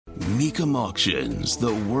Mecum Auctions,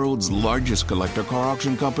 the world's largest collector car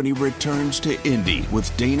auction company, returns to Indy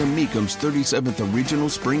with Dana Mecum's 37th Regional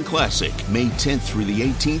Spring Classic, May 10th through the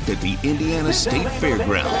 18th at the Indiana State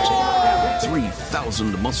Fairgrounds.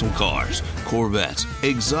 3,000 muscle cars, Corvettes,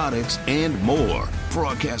 exotics, and more.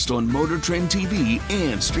 Broadcast on Motor Trend TV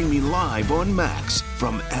and streaming live on Max.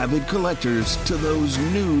 From avid collectors to those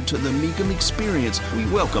new to the Mecum experience, we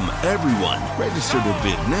welcome everyone. Register to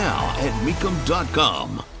bid now at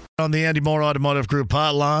Mecum.com. On the Andy Moore Automotive Group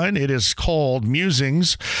hotline, it is called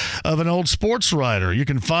Musings of an Old Sports Writer. You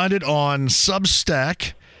can find it on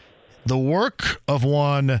Substack. The work of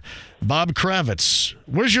one Bob Kravitz.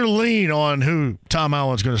 Where's your lean on who Tom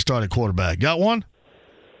Allen's going to start at quarterback? Got one?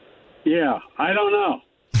 Yeah, I don't know.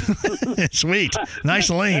 Sweet.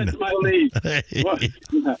 Nice lean. That's my lead. Well,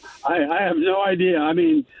 I have no idea. I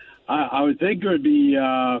mean, I would think it would be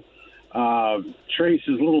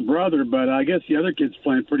Trace's little brother, but I guess the other kid's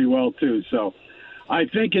playing pretty well too. So I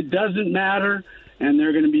think it doesn't matter, and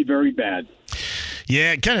they're going to be very bad.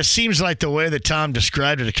 Yeah, it kind of seems like the way that Tom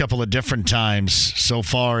described it a couple of different times so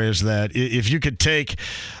far is that if you could take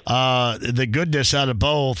the goodness out of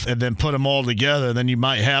both and then put them all together, then you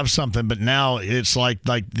might have something. But now it's like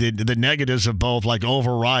the negatives of both like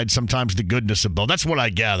override sometimes the goodness of both. That's what I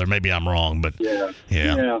gather. Maybe I'm wrong, but yeah.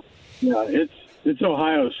 It's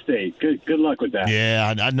Ohio State. Good luck with that.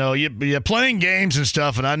 Yeah, I know you're playing games and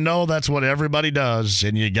stuff, and I know that's what everybody does,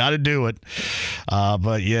 and you got to do it.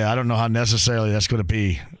 But yeah, I don't know how necessarily that's going to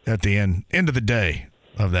be at the end of the day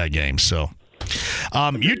of that game. So,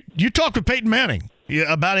 you talked with Peyton Manning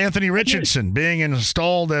about Anthony Richardson being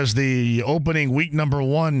installed as the opening week number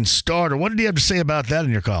 1 starter. What did he have to say about that in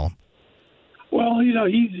your column? Well,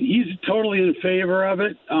 he's totally in favor of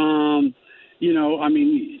it.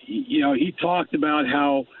 He talked about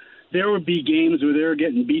how there would be games where they were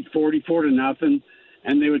getting beat 44-0,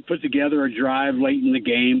 and they would put together a drive late in the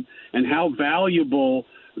game, and how valuable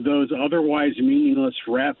those otherwise meaningless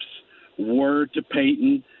reps were to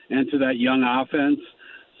Peyton and to that young offense.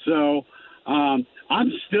 So I'm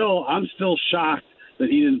still shocked that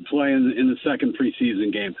he didn't play in the second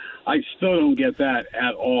preseason game. I still don't get that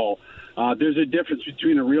at all. There's a difference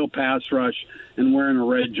between a real pass rush and wearing a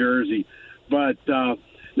red jersey. But,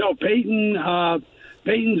 no, Peyton's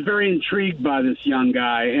very intrigued by this young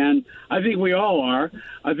guy, and I think we all are.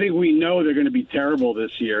 I think we know they're going to be terrible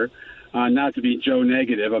this year. Not to be Joe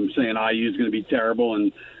negative, I'm saying IU is going to be terrible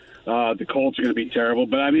and the Colts are going to be terrible.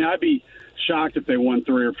 But, I mean, I'd be shocked if they won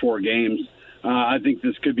 3 or 4 games. I think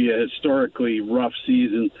this could be a historically rough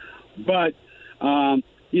season. But,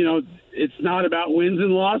 it's not about wins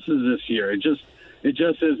and losses this year. It just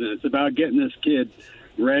isn't. It's about getting this kid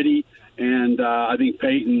ready. And I think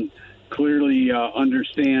Peyton clearly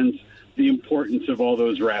understands the importance of all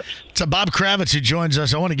those reps. So Bob Kravitz, who joins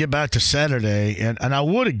us, I want to get back to Saturday, and I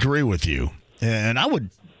would agree with you, and I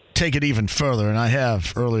would take it even further, and I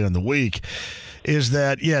have earlier in the week, is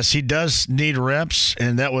that, yes, he does need reps,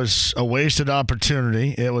 and that was a wasted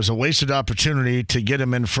opportunity. It was a wasted opportunity to get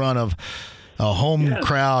him in front of a home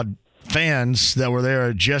crowd fans that were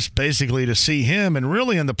there just basically to see him. And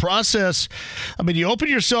really in the process, I mean, you open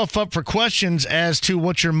yourself up for questions as to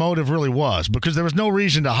what your motive really was, because there was no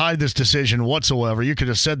reason to hide this decision whatsoever. You could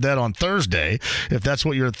have said that on Thursday, if that's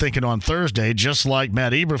what you're thinking on Thursday, just like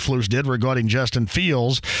Matt Eberflus did regarding Justin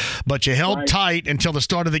Fields. But you held tight until the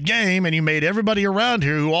start of the game, and you made everybody around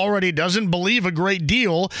here who already doesn't believe a great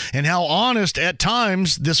deal and how honest at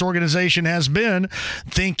times this organization has been,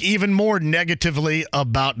 think even more negatively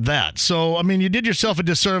about that. So, I mean, you did yourself a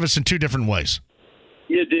disservice in 2 different ways.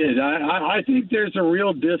 You did. I think there's a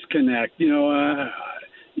real disconnect. I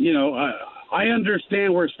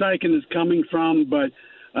understand where Steichen is coming from, but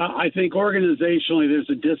I think organizationally there's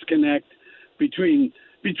a disconnect between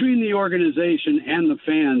the organization and the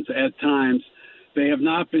fans at times. They have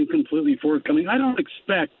not been completely forthcoming. I don't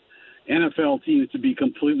expect NFL teams to be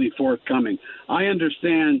completely forthcoming. I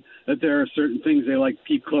understand that there are certain things they like to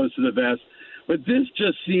keep close to the vest. But this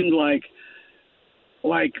just seemed like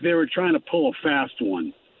they were trying to pull a fast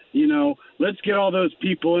one. Let's get all those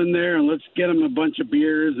people in there and let's get them a bunch of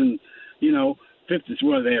beers and, 50.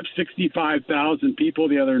 What, they have 65,000 people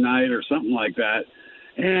the other night or something like that.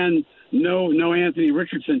 And no Anthony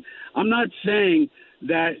Richardson. I'm not saying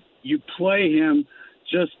that you play him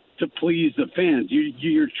just to please the fans.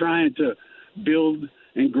 You're trying to build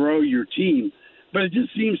and grow your team. But it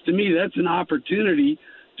just seems to me that's an opportunity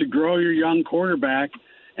to grow your young quarterback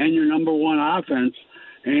and your number 1 offense.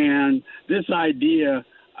 And this idea,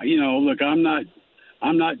 look, I'm not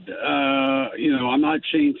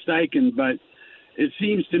Shane Steichen, but it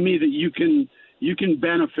seems to me that you can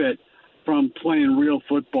benefit from playing real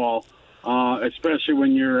football, especially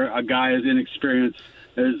when you're a guy as inexperienced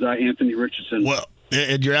as Anthony Richardson. Well,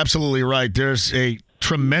 and you're absolutely right. There's a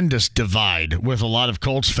tremendous divide with a lot of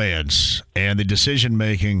Colts fans and the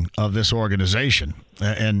decision-making of this organization.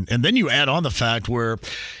 And then you add on the fact where,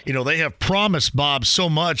 they have promised Bob so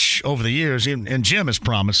much over the years, and Jim has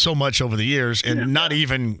promised so much over the years, and not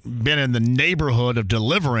even been in the neighborhood of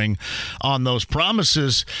delivering on those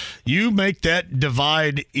promises. You make that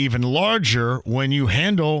divide even larger when you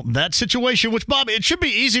handle that situation, which, Bob, it should be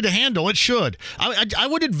easy to handle. It should. I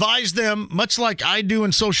would advise them, much like I do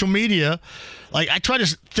in social media, like I try to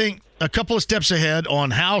think a couple of steps ahead on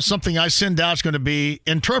how something I send out is going to be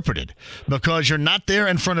interpreted, because you're not there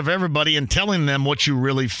in front of everybody and telling them what you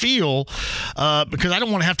really feel, because I don't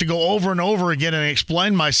want to have to go over and over again and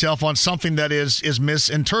explain myself on something that is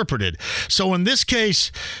misinterpreted. So in this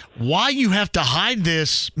case, why you have to hide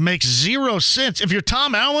this makes zero sense. If you're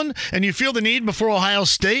Tom Allen and you feel the need before Ohio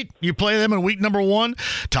State, you play them in week number 1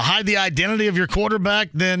 to hide the identity of your quarterback,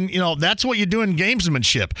 then, that's what you do in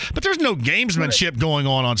gamesmanship. But there's no gamesmanship going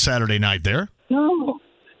on Saturday night there. No,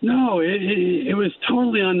 it was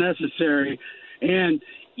totally unnecessary. And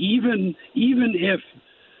even if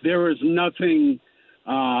there was nothing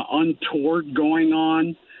untoward going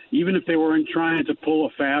on, even if they weren't trying to pull a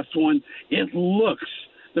fast one,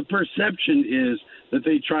 the perception is that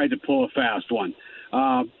they tried to pull a fast one.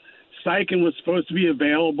 Steichen was supposed to be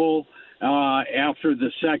available after the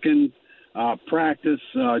second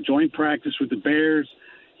joint practice with the Bears.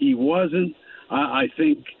 He wasn't. I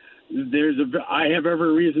think I have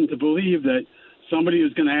every reason to believe that somebody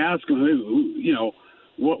was going to ask him,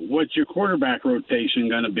 what's your quarterback rotation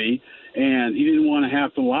going to be? And he didn't want to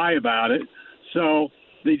have to lie about it. So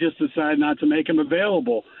they just decided not to make him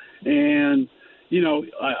available. And,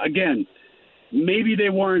 again, maybe they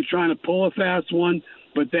weren't trying to pull a fast one,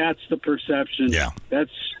 but that's the perception. Yeah.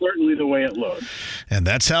 That's certainly the way it looks. And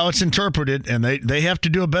that's how it's interpreted, and they have to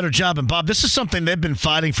do a better job. And, Bob, this is something they've been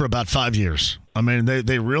fighting for about 5 years. I mean,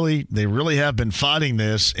 they really have been fighting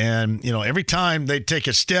this, and, every time they take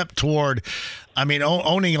a step toward,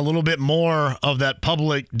 owning a little bit more of that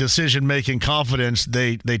public decision-making confidence,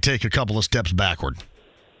 they take a couple of steps backward.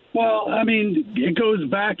 Well, it goes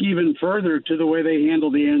back even further to the way they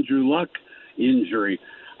handled the Andrew Luck injury.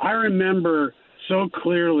 I remember so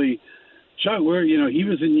clearly, Chuck, he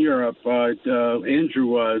was in Europe, Andrew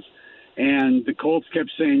was, and the Colts kept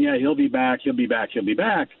saying, yeah, he'll be back.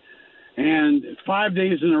 And 5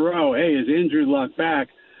 days in a row, hey, is Andrew Luck back?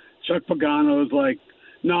 Chuck Pagano was like,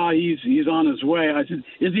 no, he's on his way. I said,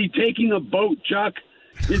 is he taking a boat, Chuck?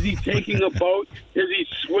 Is he taking a boat? Is he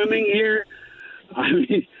swimming here?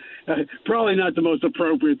 Probably not the most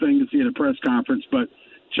appropriate thing to see at a press conference, but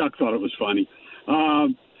Chuck thought it was funny.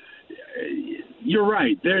 You're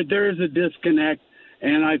right. There is a disconnect,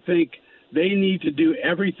 and I think they need to do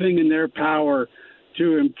everything in their power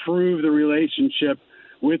to improve the relationship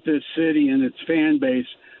with this city and its fan base,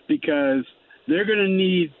 because they're going to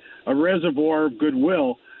need a reservoir of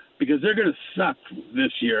goodwill, because they're going to suck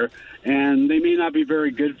this year, and they may not be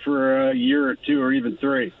very good for a year or two or even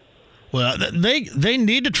 3. Well, they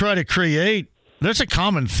need to try to create. There's a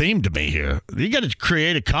common theme to me here. You got to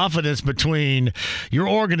create a confidence between your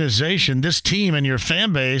organization, this team, and your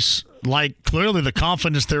fan base, like clearly the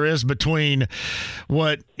confidence there is between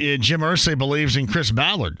what Jim Irsay believes in Chris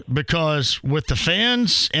Ballard. Because with the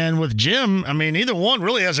fans and with Jim, either one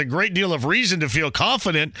really has a great deal of reason to feel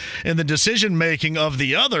confident in the decision-making of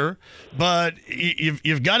the other, but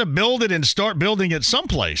you've got to build it and start building it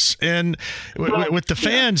someplace. And with the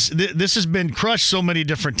fans, this has been crushed so many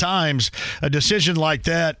different times, a decision like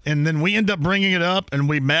that, and then we end up bringing it up and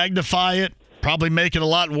we magnify it, probably make it a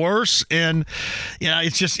lot worse, and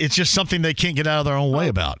it's just something they can't get out of their own way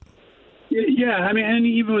about. Yeah, and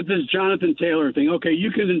even with this Jonathan Taylor thing, okay,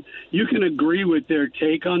 you can agree with their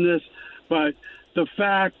take on this, but the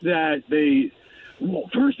fact that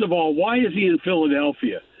first of all, why is he in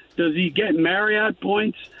Philadelphia? Does he get Marriott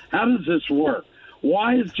points? How does this work?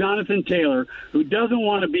 Why is Jonathan Taylor, who doesn't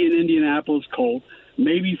want to be an Indianapolis Colt,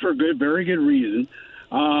 maybe for very good reason,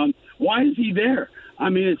 why is he there?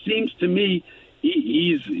 It seems to me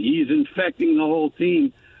he's infecting the whole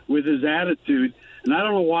team with his attitude, and I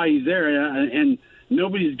don't know why he's there, and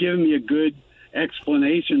nobody's given me a good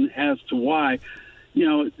explanation as to why.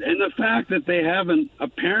 And the fact that they haven't,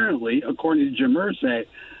 apparently, according to Jim Irsay,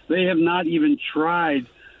 they have not even tried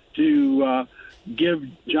to give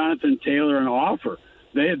Jonathan Taylor an offer.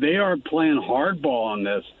 They are playing hardball on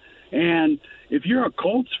this. And if you're a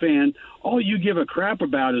Colts fan, all you give a crap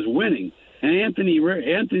about is winning. And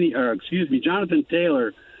Jonathan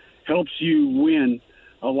Taylor helps you win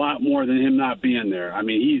a lot more than him not being there. I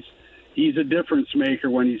mean, he's a difference maker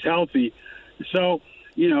when he's healthy. So,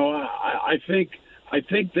 I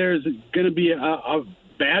think there's going to be a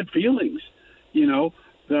bad feelings, the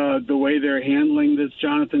way they're handling this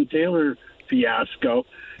Jonathan Taylor fiasco.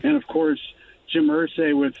 And, of course, Jim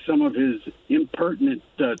Irsay with some of his impertinent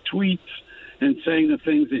tweets and saying the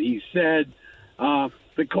things that he said.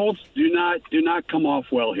 The Colts do not come off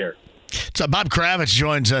well here. So Bob Kravitz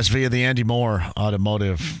joins us via the Andy Moore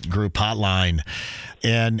Automotive Group hotline.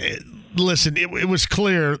 And listen, it was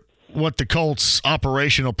clear what the Colts'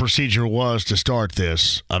 operational procedure was to start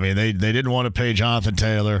this. I mean, they didn't want to pay Jonathan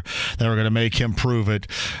Taylor. They were going to make him prove it.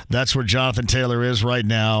 That's where Jonathan Taylor is right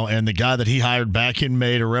now, and the guy that he hired back in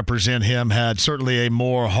May to represent him had certainly a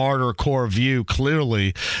more harder core view,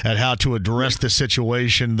 clearly, at how to address the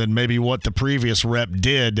situation than maybe what the previous rep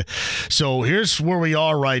did. So here's where we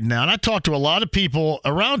are right now. And I talked to a lot of people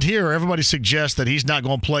around here. Everybody suggests that he's not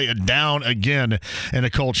going to play it down again in a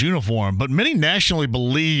Colts uniform, but many nationally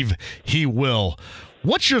believe he will.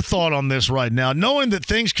 What's your thought on this right now, knowing that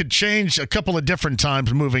things could change a couple of different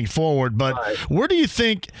times moving forward, but where do you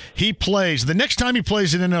think he plays? The next time he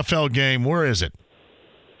plays an NFL game, where is it?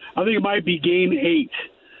 I think it might be game 8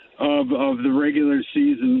 of the regular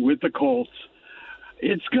season with the Colts.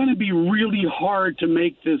 It's going to be really hard to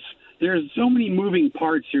make this. There's so many moving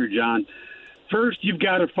parts here, John. First, you've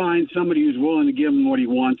got to find somebody who's willing to give him what he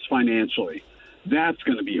wants financially. That's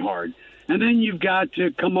going to be hard. And then you've got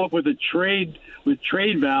to come up with a trade with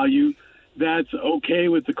trade value that's okay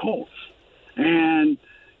with the Colts. And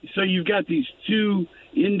so you've got these two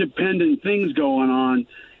independent things going on,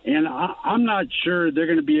 and I'm not sure they're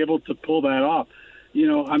going to be able to pull that off.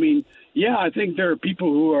 I think there are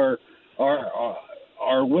people who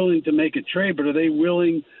are willing to make a trade, but are they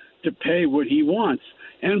willing to pay what he wants?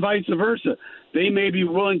 And vice versa. They may be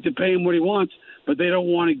willing to pay him what he wants, but they don't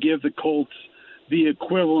want to give the Colts the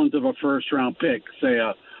equivalent of a first-round pick, say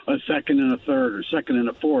a second and a third or second and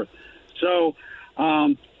a fourth. So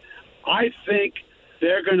I think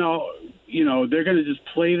they're going to just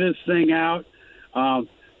play this thing out.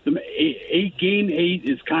 Game 8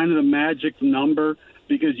 is kind of the magic number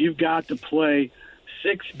because you've got to play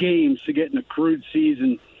 6 games to get an accrued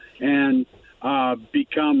season and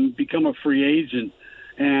become a free agent.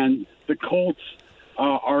 And the Colts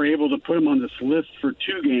are able to put him on this list for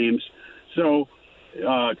 2 games. So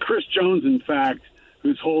Chris Jones, in fact,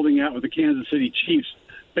 who's holding out with the Kansas City Chiefs,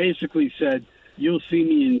 basically said, "You'll see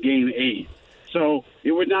me in game 8." So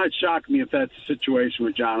it would not shock me if that's the situation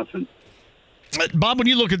with Jonathan. Bob, when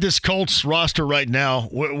you look at this Colts roster right now,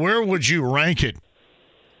 where would you rank it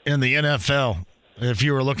in the NFL if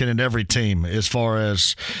you were looking at every team as far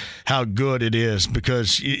as how good it is?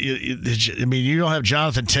 Because, you don't have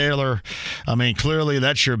Jonathan Taylor. I mean, clearly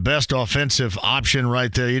that's your best offensive option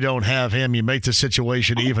right there. You don't have him. You make the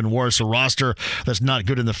situation even worse, a roster that's not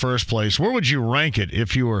good in the first place. Where would you rank it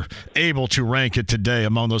if you were able to rank it today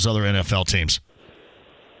among those other NFL teams?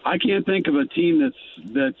 I can't think of a team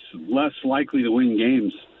that's less likely to win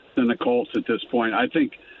games than the Colts at this point. I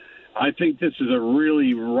think this is a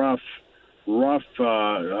really rough group.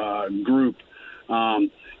 I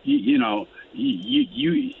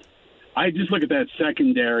just look at that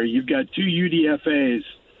secondary. You've got 2 UDFAs,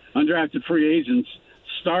 undrafted free agents,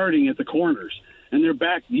 starting at the corners, and they're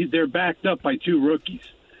backed up by 2 rookies.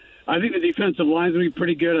 I think the defensive line's going to be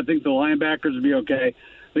pretty good. I think the linebackers will be okay.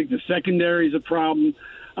 I think the secondary is a problem.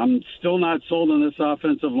 I'm still not sold on this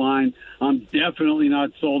offensive line. I'm definitely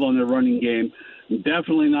not sold on their running game. I'm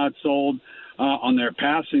definitely not sold on their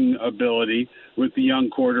passing ability with the young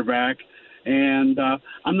quarterback. And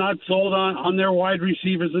I'm not sold on their wide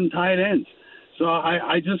receivers and tight ends. So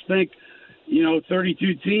I just think,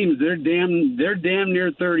 32 teams, they're damn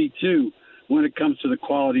near 32 when it comes to the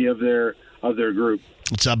quality of their group.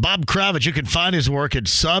 It's Bob Kravitz. You can find his work at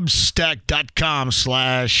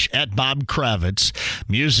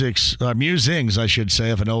substack.com/@BobKravitz. Musings, I should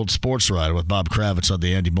say, of an old sports writer with Bob Kravitz on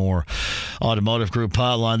the Andy Moore Automotive Group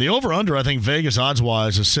hotline. The over-under, I think Vegas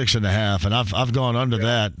odds-wise is 6.5, and I've gone under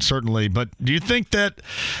that, certainly. But do you think that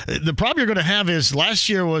the problem you're going to have is last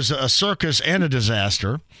year was a circus and a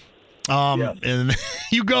disaster? Yes. And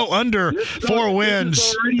you go under 4 wins.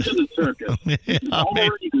 This is already been a circus.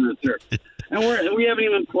 Already been a circus. And we haven't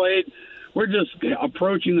even played. We're just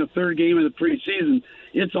approaching the 3rd game of the preseason.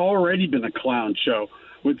 It's already been a clown show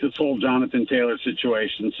with this whole Jonathan Taylor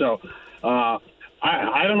situation. So I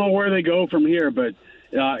don't know where they go from here, but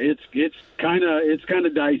it's kind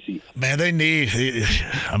of dicey. Man, they need.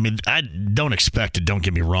 I mean, I don't expect it. Don't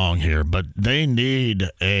get me wrong here, but they need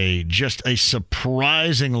just a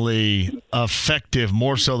surprisingly effective,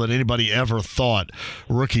 more so than anybody ever thought,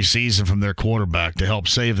 rookie season from their quarterback to help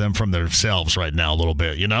save them from themselves right now a little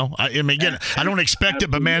bit. You know, I mean, again, I don't expect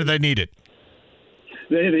it, but man, they need it.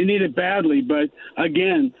 They need it badly, but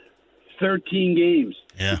again, 13 games.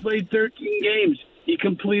 Yeah. He played 13 games. He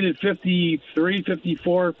completed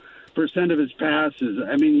 54% of his passes.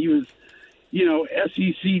 I mean, he was,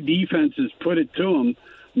 SEC defenses put it to him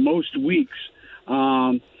most weeks.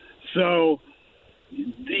 So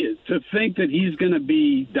to think that he's going to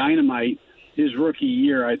be dynamite his rookie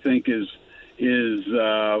year, I think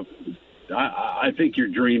I think you're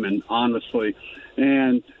dreaming, honestly.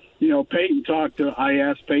 And, Peyton I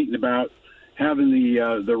asked Peyton about having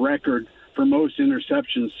the record for most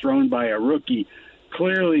interceptions thrown by a rookie.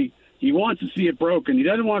 Clearly, he wants to see it broken. He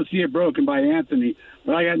doesn't want to see it broken by Anthony,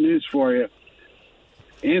 but I got news for you.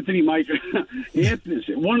 Anthony might – Anthony's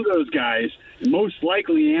one of those guys. Most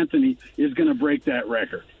likely Anthony is going to break that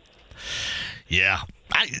record. Yeah.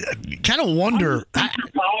 I kind of wonder. I'm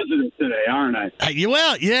positive today, aren't I?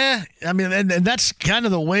 Well, yeah. I mean, and that's kind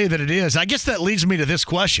of the way that it is. I guess that leads me to this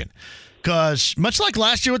question. Because much like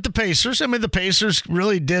last year with the Pacers, I mean, the Pacers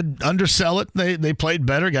really did undersell it. They played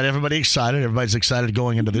better, got everybody excited. Everybody's excited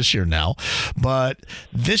going into this year now. But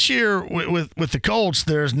this year with the Colts,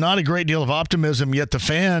 there's not a great deal of optimism, yet the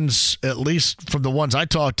fans, at least from the ones I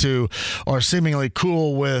talked to, are seemingly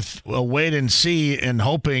cool with a wait and see and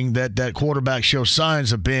hoping that quarterback shows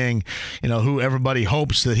signs of being, who everybody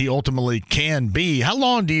hopes that he ultimately can be. How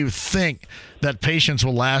long do you think that patience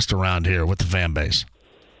will last around here with the fan base?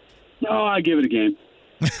 No, I give it a game.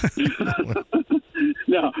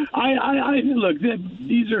 No, I look.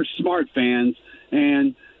 These are smart fans,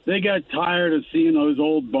 and they got tired of seeing those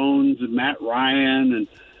old bones of Matt Ryan and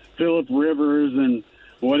Phillip Rivers and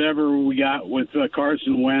whatever we got with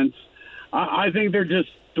Carson Wentz. I think they're just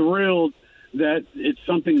thrilled that it's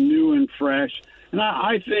something new and fresh. And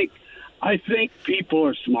I think people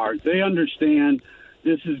are smart. They understand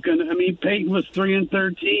this is going to. I mean, Peyton was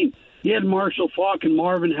 3-13. He had Marshall Faulk and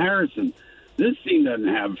Marvin Harrison. This team doesn't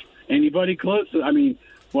have anybody close to. I mean,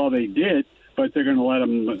 well, they did, but they're going to let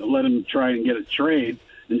him try and get a trade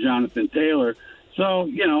in Jonathan Taylor. So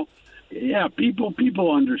yeah,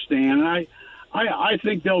 people understand. I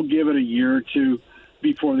think they'll give it a year or two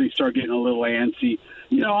before they start getting a little antsy.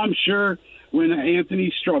 I'm sure when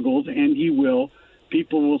Anthony struggles, and he will,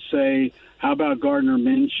 people will say, "How about Gardner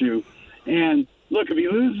Minshew?" And look, if he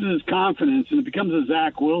loses his confidence and it becomes a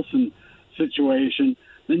Zach Wilson situation,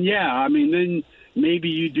 then then maybe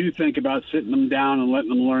you do think about sitting them down and letting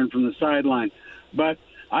them learn from the sideline. But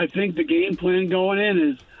I think the game plan going in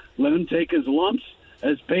is let him take his lumps,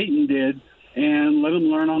 as Peyton did, and let him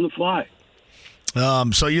learn on the fly.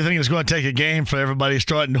 So you think it's going to take a game for everybody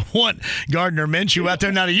starting to want Gardner Minshew out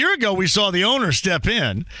there? Now, a year ago, we saw the owner step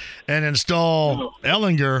in and install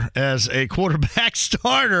Ellinger as a quarterback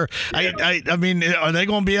starter. I mean, are they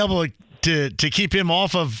going to be able to keep him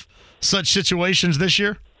off of such situations this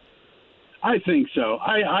year? I think so.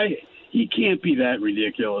 He can't be that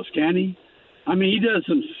ridiculous, can he? I mean, he does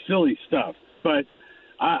some silly stuff, but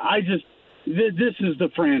this is the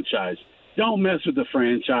franchise. Don't mess with the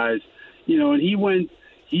franchise. And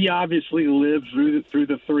he obviously lived through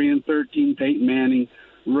the 3-13 Peyton Manning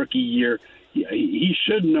rookie year. He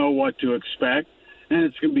should know what to expect, and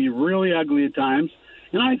it's going to be really ugly at times.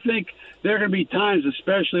 And I think there are going to be times,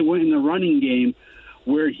 especially in the running game,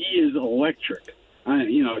 where he is electric.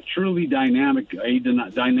 Truly dynamic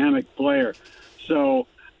player. So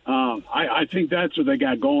I think that's what they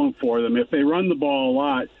got going for them. If they run the ball a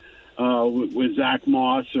lot with Zach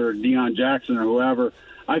Moss or Deion Jackson or whoever,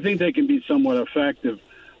 I think they can be somewhat effective,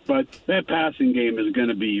 but that passing game is going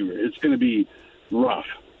to be rough.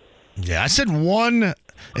 Yeah, I said one,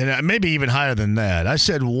 and maybe even higher than that. I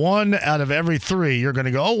said one out of every three, you're going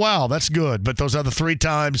to go, oh, wow, that's good. But those other three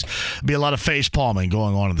times, be a lot of face palming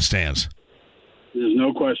going on in the stands. There's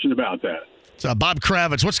no question about that. So, Bob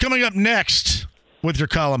Kravitz, what's coming up next with your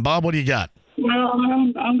column? Bob, what do you got? Well,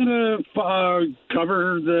 I'm going to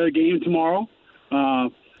cover the game tomorrow.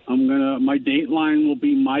 My Dateline will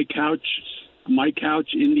be my couch,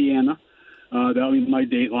 Indiana. That'll be my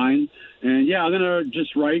Dateline, and yeah, I'm gonna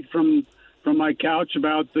just write from my couch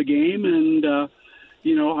about the game, and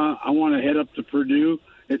I want to head up to Purdue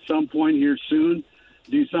at some point here soon.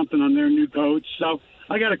 do something on their new coach. So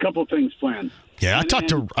I got a couple things planned. Yeah, I talked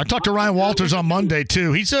to Ryan Walters on Monday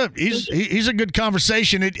too. He's a good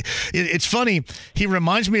conversation. It's funny. He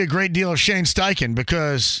reminds me a great deal of Shane Steichen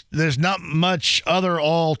because there's not much other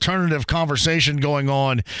alternative conversation going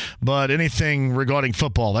on, but anything regarding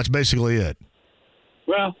football. That's basically it.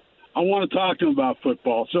 Well, I want to talk to him about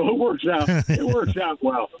football, so it works out. It works out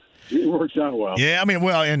well. It works out well. Yeah, I mean,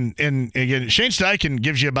 well, and again, Shane Steichen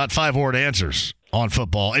gives you about 5-word answers on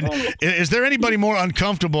football. And is there anybody more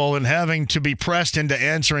uncomfortable in having to be pressed into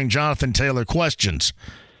answering Jonathan Taylor questions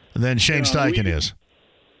than Shane Steichen is?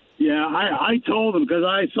 Yeah, I told him because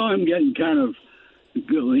I saw him getting kind of –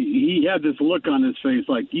 he had this look on his face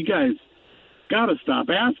like, you guys got to stop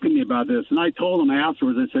asking me about this. And I told him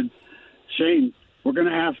afterwards, I said, Shane, we're going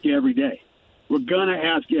to ask you every day. We're going to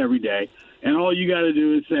ask you every day. And all you got to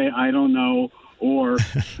do is say, I don't know, or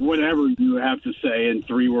whatever you have to say in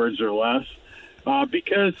 3 words or less.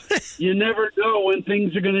 Because you never know when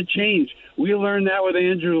things are going to change. We learned that with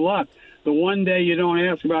Andrew Luck. The one day you don't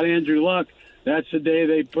ask about Andrew Luck, that's the day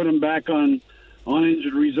they put him back on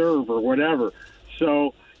injured reserve or whatever.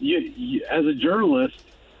 So you as a journalist,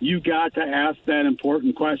 you got to ask that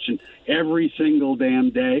important question every single damn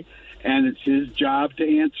day, and it's his job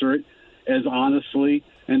to answer it as honestly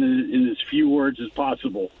and in as few words as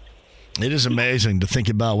possible. It is amazing to think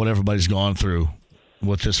about what everybody's gone through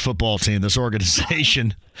with this football team, this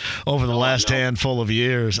organization over the last handful of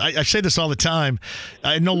years. I say this all the time.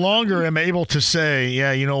 I no longer am able to say,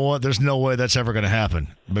 yeah, you know what, there's no way that's ever going to happen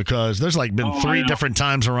because there's been 3 different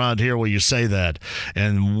times around here where you say that.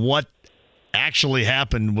 And what actually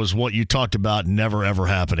happened was what you talked about never, ever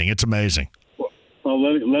happening. It's amazing. Well,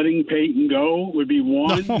 letting Peyton go would be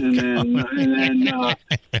one, then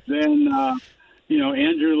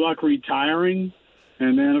Andrew Luck retiring.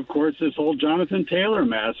 And then, of course, this whole Jonathan Taylor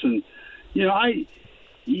mess. And,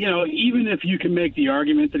 even if you can make the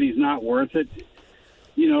argument that he's not worth it,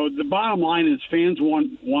 the bottom line is fans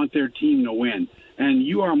want their team to win. And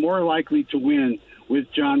you are more likely to win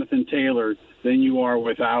with Jonathan Taylor than you are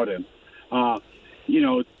without him. To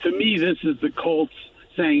me, this is the Colts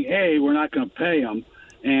saying, A, we're not going to pay him,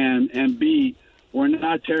 and B, we're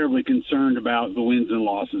not terribly concerned about the wins and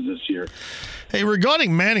losses this year. Hey,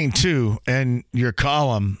 regarding Manning, too, and your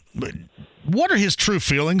column, what are his true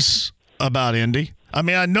feelings about Indy? I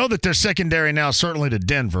mean, I know that they're secondary now, certainly to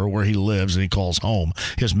Denver, where he lives and he calls home,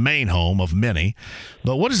 his main home of many.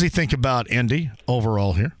 But what does he think about Indy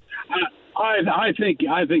overall here? I think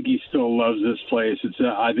he still loves this place.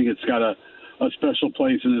 I think it's got a special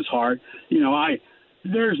place in his heart.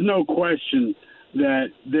 There's no question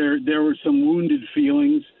that there were some wounded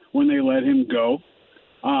feelings when they let him go.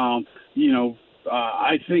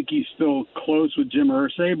 I think he's still close with Jim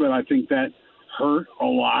Irsay, but I think that hurt a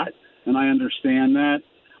lot, and I understand that.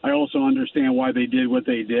 I also understand why they did what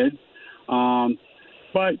they did.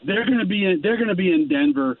 But they're going to be in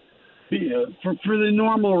Denver for the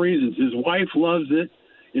normal reasons. His wife loves it.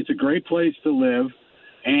 It's a great place to live,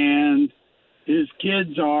 and his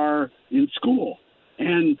kids are in school.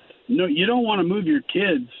 And no, you don't want to move your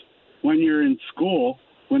kids when you're in school.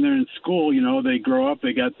 When they're in school, they grow up,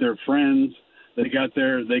 they got their friends, they got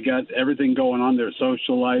everything going on, their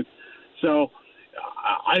social life. So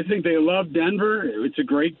I think they love Denver. It's a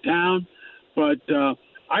great town, but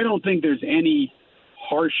I don't think there's any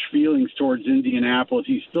harsh feelings towards Indianapolis.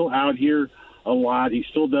 He's still out here a lot. He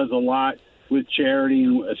still does a lot with charity,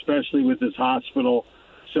 and especially with his hospital.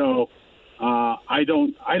 So I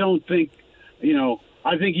don't think,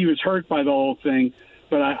 I think he was hurt by the whole thing,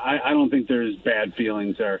 but I don't think there's bad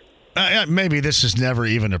feelings there. Maybe this is never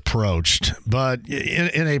even approached, but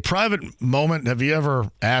in a private moment, have you ever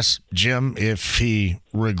asked Jim if he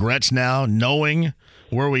regrets now, knowing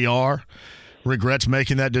where we are, regrets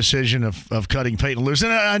making that decision of cutting Peyton loose?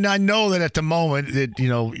 And I know that at the moment,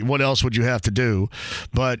 what else would you have to do?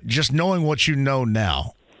 But just knowing what you know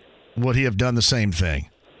now, would he have done the same thing?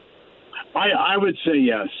 I would say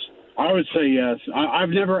yes. I've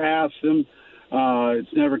never asked him.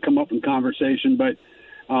 It's never come up in conversation, but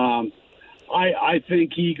I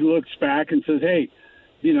think he looks back and says, hey,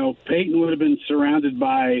 Peyton would have been surrounded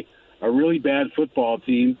by a really bad football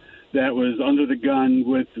team that was under the gun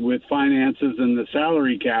with finances and the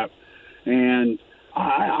salary cap. And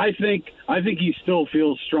I think he still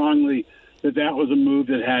feels strongly that was a move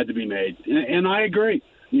that had to be made. And I agree.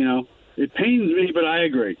 It pains me, but I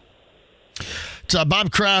agree.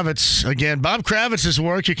 Bob Kravitz. Again, Bob Kravitz's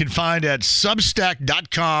work you can find at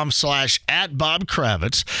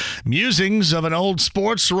substack.com/@BobKravitz. Musings of an old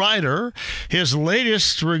sports writer. His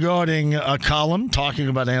latest regarding a column talking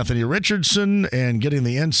about Anthony Richardson and getting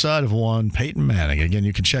the inside of one Peyton Manning. Again,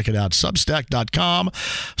 you can check it out.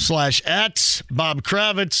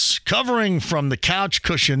 Substack.com/@BobKravitz. Covering from the couch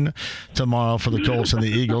cushion tomorrow for the Colts and the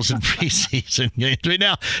Eagles in preseason games. Right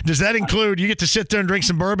now, does that include you get to sit there and drink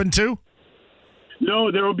some bourbon too?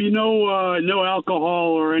 No, there will be no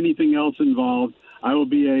alcohol or anything else involved. I'll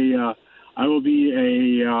be good. I'll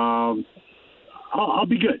be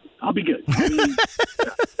good. I'll be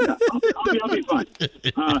fine.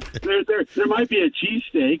 There might be a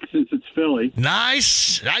cheesesteak since it's Philly.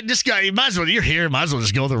 Nice. You might as well. You're here. Might as well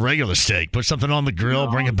just go the regular steak. Put something on the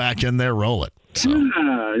grill. Bring it back in there. Roll it. So.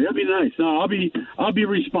 Yeah, that'd be nice. No, I'll be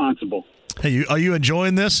responsible. Hey, are you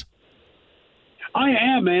enjoying this? I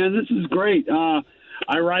am, man. This is great. I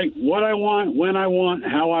write what I want, when I want,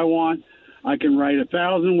 how I want. I can write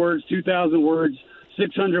 1,000 words, 2,000 words,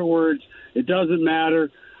 600 words. It doesn't matter.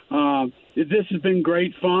 This has been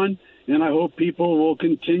great fun, and I hope people will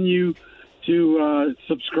continue to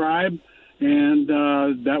subscribe, and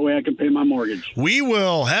that way I can pay my mortgage. We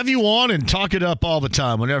will have you on and talk it up all the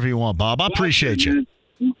time whenever you want, Bob. I appreciate you.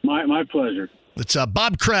 My pleasure. It's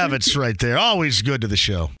Bob Kravitz right there. Always good to the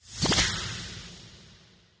show.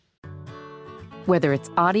 Whether it's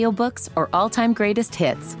audiobooks or all-time greatest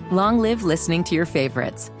hits, long live listening to your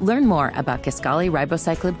favorites. Learn more about Kisqali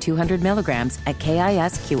Ribociclib 200 milligrams at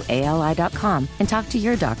KISQALI.com and talk to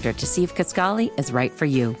your doctor to see if Kisqali is right for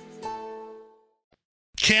you.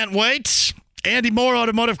 Can't wait. Andy Moore,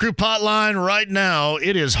 Automotive Group Hotline right now.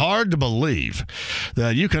 It is hard to believe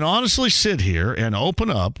that you can honestly sit here and open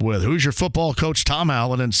up with Hoosier football coach Tom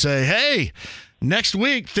Allen and say, hey, next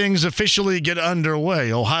week, things officially get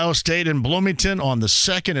underway. Ohio State and Bloomington on the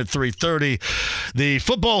 2nd at 3:30. The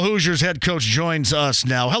Football Hoosiers head coach joins us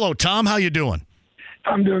now. Hello, Tom. How you doing?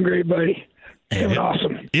 I'm doing great, buddy. Doing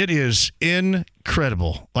awesome. It is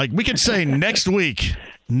incredible. Like, we could say next week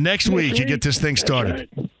you get this thing started.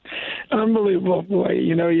 Right. Unbelievable, boy.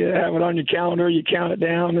 You have it on your calendar, you count it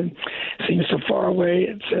down, and it seems so far away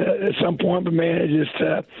at some point, but man, it just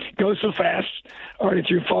goes so fast. Already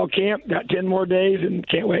through fall camp, got 10 more days, and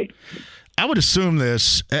can't wait. I would assume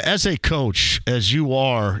this, as a coach, as you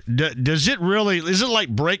are, is it like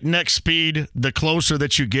breakneck speed the closer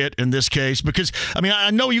that you get in this case? Because, I mean,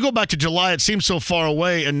 I know you go back to July, it seems so far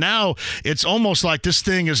away, and now it's almost like this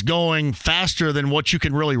thing is going faster than what you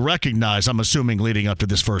can really recognize, I'm assuming, leading up to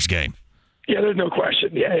this first game. Yeah, there's no question.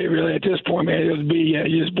 Yeah, really, at this point, man, it'll be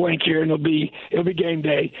you just blink here and it'll be game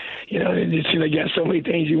day. And you got so many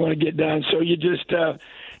things you want to get done, so you just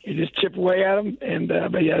chip away at them. And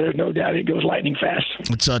but yeah, there's no doubt it goes lightning fast.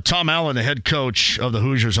 It's Tom Allen, the head coach of the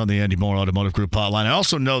Hoosiers on the Andy Moore Automotive Group Hotline. I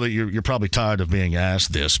also know that you're probably tired of being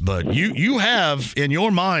asked this, but you have in your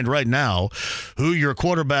mind right now who your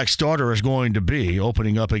quarterback starter is going to be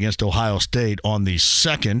opening up against Ohio State on the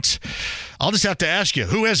 2nd. I'll just have to ask you,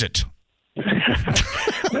 who is it?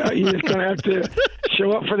 Well, you're just going to have to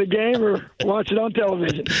show up for the game or watch it on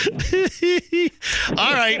television.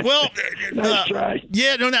 All right. Well, nice try.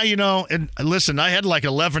 Yeah, no, and listen, I had like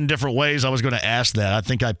 11 different ways I was going to ask that. I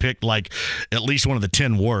think I picked like at least one of the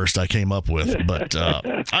 10 worst I came up with. But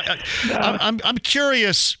I'm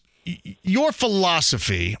curious, your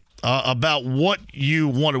philosophy about what you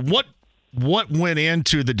wanted, what went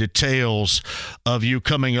into the details of you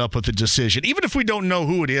coming up with a decision? Even if we don't know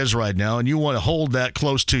who it is right now and you want to hold that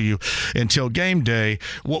close to you until game day,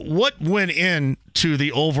 what went into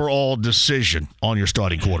the overall decision on your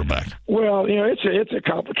starting quarterback? Well, it's a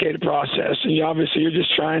complicated process, and obviously you're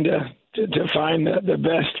just trying to find the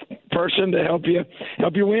best person to help you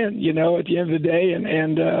win, at the end of the day.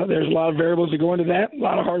 And there's a lot of variables that go into that, a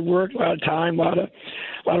lot of hard work, a lot of time, a lot of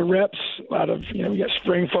reps, a lot of, we got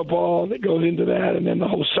spring football that goes into that, and then the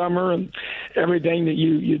whole summer and everything that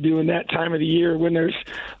you do in that time of the year when there's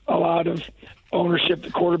a lot of ownership the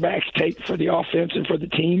quarterbacks take for the offense and for the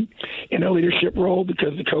team in a leadership role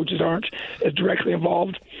because the coaches aren't as directly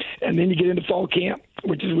involved. And then you get into fall camp,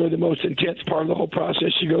 which is really the most intense part of the whole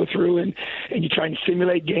process you go through, and you try and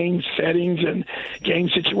simulate game settings and game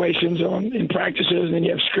situations in practices, and then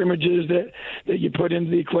you have scrimmages that you put into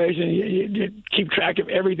the equation. You keep track of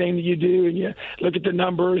everything that you do, and you look at the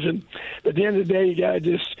numbers. But at the end of the day, you got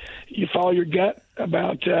to you follow your gut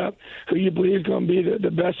about who you believe is going to be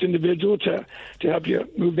the best individual to help you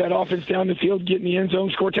move that offense down the field, get in the end zone,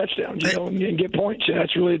 score touchdowns, and get points. And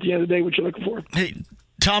that's really, at the end of the day, what you're looking for. Hey,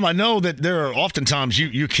 Tom, I know that there are oftentimes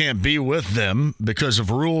you can't be with them because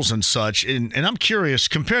of rules and such, and I'm curious,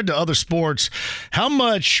 compared to other sports, how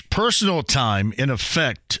much personal time in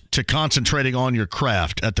effect to concentrating on your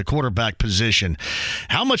craft at the quarterback position,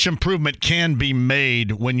 how much improvement can be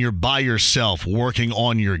made when you're by yourself working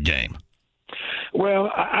on your game?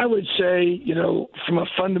 Well, I would say, from a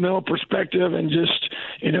fundamental perspective and just,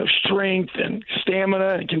 strength and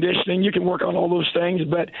stamina and conditioning, you can work on all those things,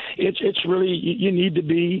 but it's really, you need to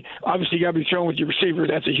be, obviously you got to be throwing with your receiver.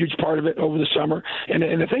 That's a huge part of it over the summer. And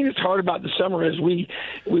the thing that's hard about the summer is we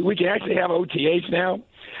can actually have OTAs now,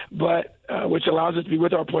 but which allows us to be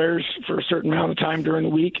with our players for a certain amount of time during the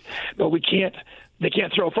week, but they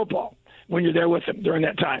can't throw a football when you're there with them during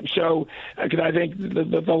that time. So, because I think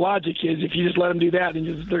the logic is if you just let them do that,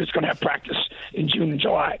 then they're just going to have practice in June and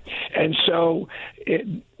July. And so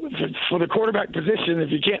for the quarterback position,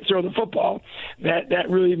 if you can't throw the football, that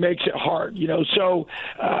really makes it hard, So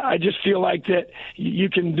I just feel like that you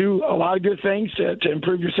can do a lot of good things to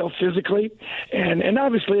improve yourself physically. And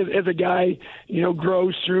obviously as a guy,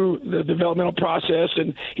 grows through the developmental process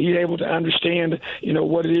and he's able to understand,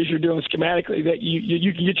 what it is you're doing schematically, that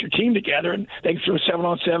you can get your team together and they can throw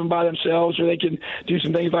 7-on-7 by themselves, or they can do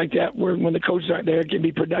some things like that where when the coaches aren't there, it can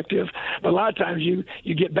be productive. But a lot of times you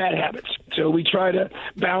get bad habits. So we try to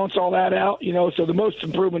balance all that out, so the most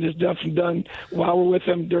improvement is definitely done while we're with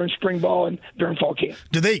them during spring ball and during fall camp.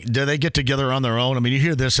 Do they get together on their own? I mean, you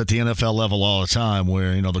hear this at the NFL level all the time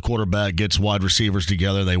where, the quarterback gets wide receivers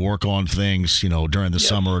together. They work on things, during the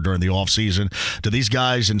summer or during the off season. Do these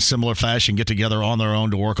guys in similar fashion get together on their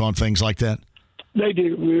own to work on things like that? They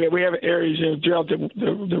do. We have areas throughout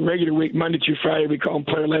the regular week, Monday through Friday, we call them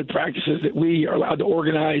player-led practices that we are allowed to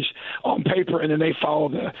organize on paper, and then they follow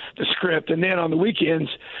the script. And then on the weekends,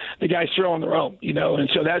 the guys throw on their own, and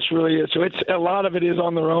so that's really it. So it's a lot of it is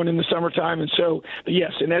on their own in the summertime. And so, but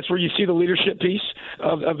yes, and that's where you see the leadership piece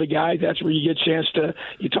of the guys. That's where you get a chance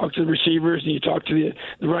you talk to the receivers and you talk to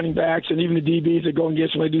the running backs and even the DBs that go and get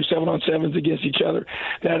somebody do 7-on-7s against each other.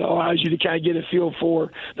 That allows you to kind of get a feel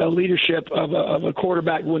for the leadership of a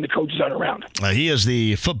quarterback when the coach is around. He is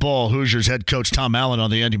the football Hoosiers head coach Tom Allen on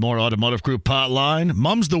the Andy Moore Automotive Group hotline.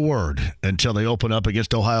 Mum's the word until they open up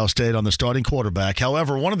against Ohio State on the starting quarterback.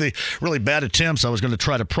 However, one of the really bad attempts I was going to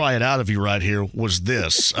try to pry it out of you right here was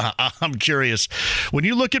this. I'm curious. When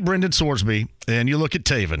you look at Brendan Sorsby and you look at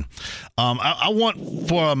Taven, I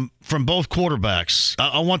want from both quarterbacks,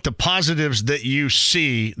 I want the positives that you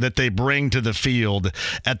see that they bring to the field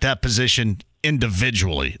at that position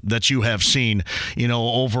individually that you have seen,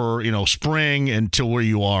 over, spring until where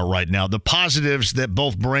you are right now, the positives that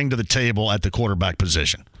both bring to the table at the quarterback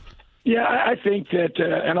position. Yeah, I think that,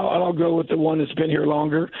 and I'll go with the one that's been here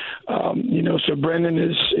longer. So Brendan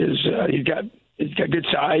he's got good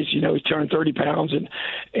size. He's turned 30 pounds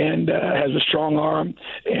and has a strong arm.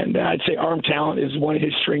 And I'd say arm talent is one of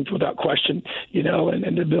his strengths without question,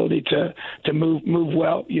 and the ability to move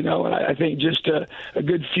well, and I think just a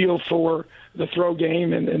good feel for the throw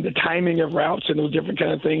game and the timing of routes and those different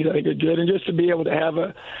kind of things I think are good. And just to be able to have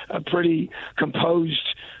a pretty composed,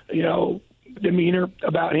 demeanor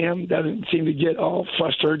about him, doesn't seem to get all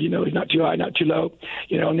flustered, he's not too high, not too low,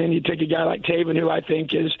 and then you take a guy like Taven, who I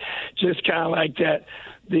think is just kind of like that,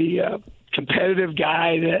 the competitive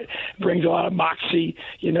guy that brings a lot of moxie,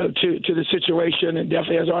 to the situation, and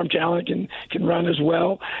definitely has arm talent, can run as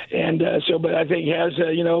well. And but I think he has,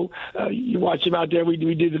 you watch him out there. We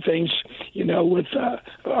do the things, with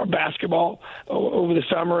our basketball over the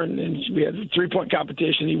summer, and we have a 3-point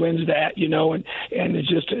competition. He wins that, and it's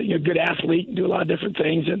just a good athlete and do a lot of different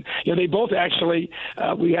things. And they both actually,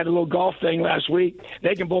 we had a little golf thing last week.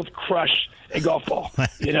 They can both crush a golf ball,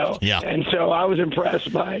 Yeah. And so I was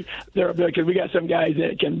impressed by because we got some guys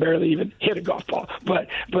that can barely even hit a golf ball, but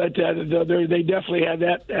they definitely have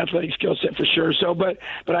that athletic skill set for sure. So, but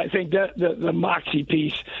I think that the moxie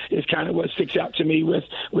piece is kind of what sticks out to me with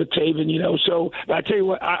Taven, So, but I tell you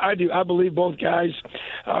what, I do. I believe both guys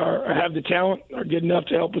have the talent, are good enough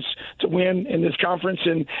to help us to win in this conference,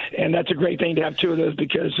 and that's a great thing to have two of those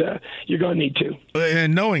because you're going to need two.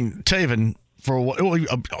 And knowing Taven.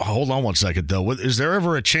 Hold on one second, though. Is there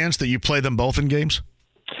ever a chance that you play them both in games?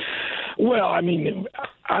 Well, I mean,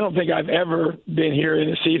 I don't think I've ever been here in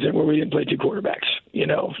a season where we didn't play two quarterbacks,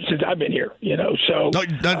 since I've been here, So,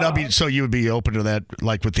 so you would be open to that,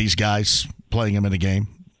 like with these guys playing them in a game?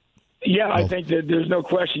 Yeah, I think that there's no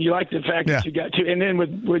question. You like the fact that you got two. And then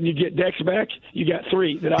when you get Dex back, you got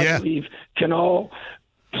three that I believe can all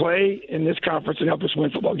play in this conference and help us win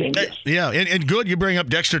football games. Yeah, and good you bring up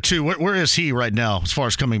Dexter, too. Where is he right now as far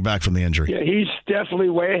as coming back from the injury? Yeah, he's definitely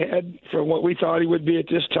way ahead from what we thought he would be at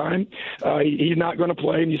this time. He's not going to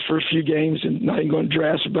play in these first few games and not even going to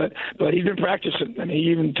dress, but he's been practicing. I mean,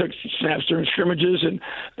 he even took snaps during scrimmages, and,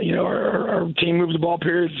 our team moves the ball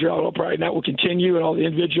periods throughout right now will continue and all the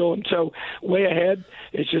individual. And so way ahead.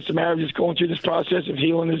 It's just a matter of just going through this process of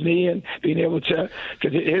healing his knee and being able to,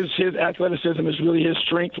 because his athleticism is really his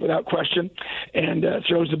strength without question, and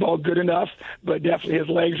throws the ball good enough, but definitely his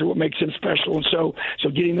legs are what makes him special. And so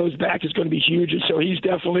getting those back is going to be huge. And so he's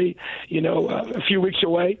definitely, a few weeks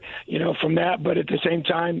away, from that. But at the same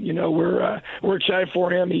time, we're excited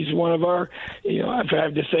for him. He's one of our, if I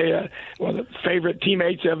have to say, one of the favorite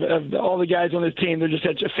teammates of all the guys on this team. They're just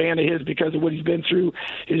such a fan of his because of what he's been through,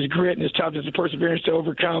 his grit and his toughness and perseverance to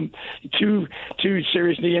overcome two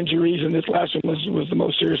serious knee injuries, and this last one was the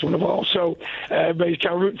most serious one of all. So everybody's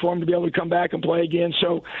kind of rooting for him to be able to come back and play again.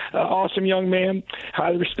 So awesome young man,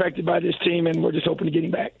 highly respected by this team, and we're just hoping to get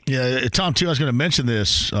him back. Yeah, Tom, too, I was going to mention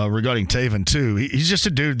this regarding Taven, too. He's just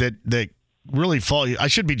a dude that really I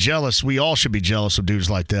should be jealous. We all should be jealous of dudes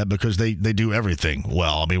like that because they do everything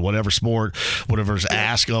well. I mean, whatever sport, whatever's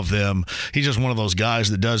asked of them, he's just one of those guys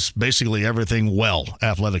that does basically everything well,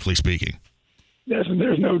 athletically speaking.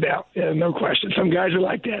 There's no doubt. Yeah, no question. Some guys are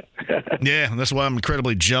like that. Yeah, that's why I'm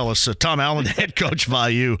incredibly jealous. Tom Allen, head coach of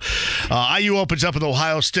IU. IU opens up with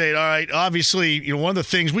Ohio State. All right, obviously, one of the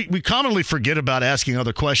things we commonly forget about asking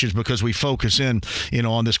other questions because we focus in,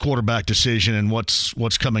 on this quarterback decision and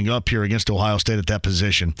what's coming up here against Ohio State at that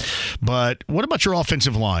position. But what about your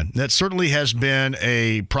offensive line? That certainly has been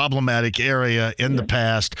a problematic area in the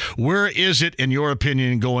past. Where is it, in your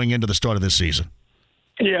opinion, going into the start of this season?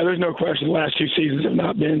 Yeah, there's no question. The last two seasons have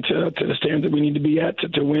not been to the standard that we need to be at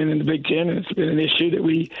to win in the Big Ten, and it's been an issue that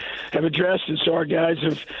we have addressed. And so our guys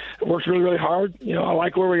have worked really, really hard. I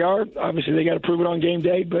like where we are. Obviously, they got to prove it on game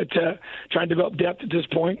day, but trying to develop depth at this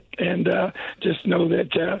point, and just know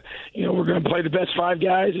that we're going to play the best five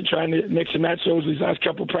guys and trying to mix and match those these last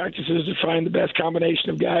couple of practices to find the best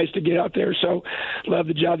combination of guys to get out there. So love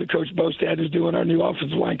the job that Coach Bostad is doing, our new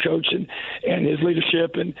offensive line coach, and his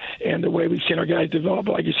leadership and the way we've seen our guys develop.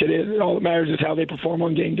 Like you said, all that matters is how they perform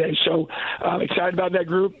on game day. So I'm excited about that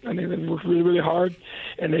group. I think they've worked really, really hard,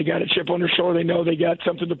 and they got a chip on their shoulder. They know they got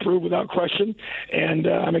something to prove without question, and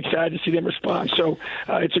I'm excited to see them respond. So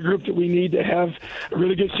it's a group that we need to have a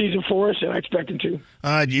really good season for us, and I expect them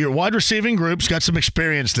to. Your wide receiving group's got some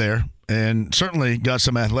experience there and certainly got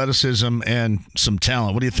some athleticism and some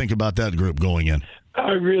talent. What do you think about that group going in?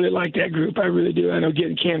 I really like that group. I really do. I know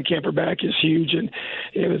getting Cam Camper back is huge, and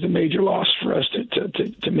it was a major loss for us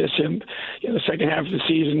to miss him in the second half of the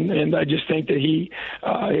season. And I just think that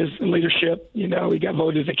his leadership, he got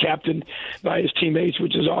voted as a captain by his teammates,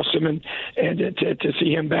 which is awesome. And to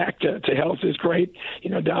see him back to health is great.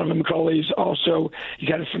 Donovan McCulley's also, he's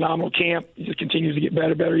had a phenomenal camp. He just continues to get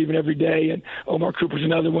better even every day. And Omar Cooper's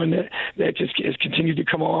another one that just has continued to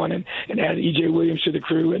come on and add E.J. Williams to the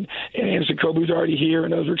crew. And Anderson Kobu's already here,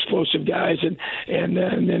 and those are explosive guys, and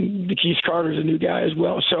then Keith Carter's a new guy as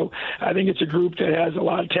well. So I think it's a group that has a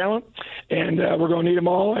lot of talent, and we're going to need them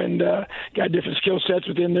all, and got different skill sets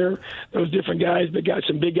within those different guys, but got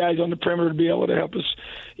some big guys on the perimeter to be able to help us,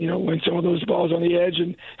 win some of those balls on the edge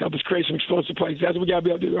and help us create some explosive plays. That's what we got to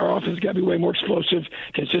be able to do. Our offense got to be way more explosive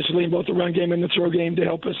consistently in both the run game and the throw game to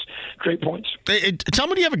help us create points. Hey, tell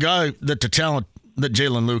me, do you have a guy that the talent that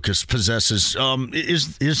Jalen Lucas possesses?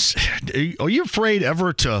 Are you afraid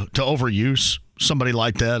ever to overuse somebody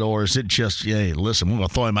like that, or is it just, hey, listen, we're going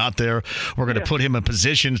to throw him out there, we're going to put him in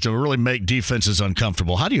positions to really make defenses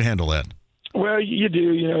uncomfortable? How do you handle that? Well, you do,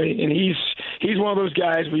 and he's one of those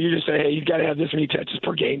guys where you just say, hey, he's got to have this many touches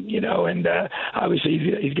per game, and obviously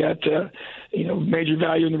he's got major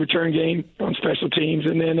value in the return game on special teams,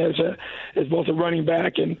 and then as both a running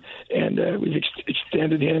back and we've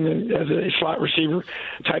extended him as a slot receiver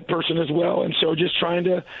type person as well. And so just trying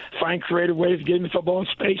to find creative ways to get him the football in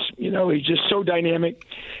space. He's just so dynamic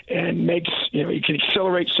and makes, he can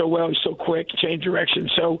accelerate so well. He's so quick, change direction.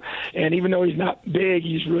 So, and even though he's not big,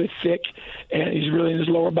 he's really thick, and he's really in his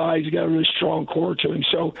lower body. He's got a really strong core to him,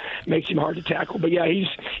 so makes him hard to tackle. But yeah,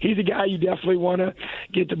 he's a guy you definitely want to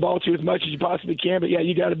get the ball to as much as you possibly can. But yeah,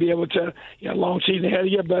 you got to be able to, long season ahead of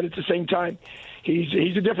you. But at the same time,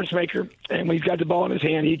 he's a difference maker, and when he's got the ball in his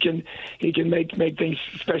hand, he can make things,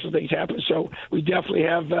 special things happen. So we definitely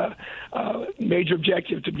have a major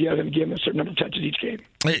objective to be able to give him a certain number of touches each game.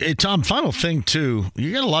 Hey, Tom, final thing too,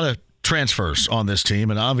 you got a lot of transfers on this team,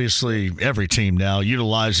 and obviously every team now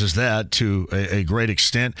utilizes that to a great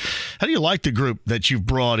extent. How do you like the group that you've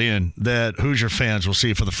brought in that Hoosier fans will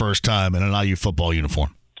see for the first time in an IU football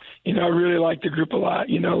uniform? I really like the group a lot.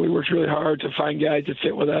 We worked really hard to find guys that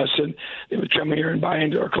fit with us, and they would come here and buy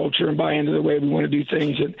into our culture and buy into the way we want to do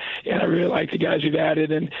things. And I really like the guys we've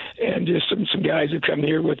added, and just some guys who come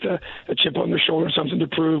here with a chip on their shoulder, something to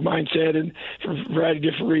prove mindset, and for a variety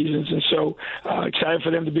of different reasons. And so excited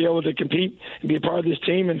for them to be able to compete and be a part of this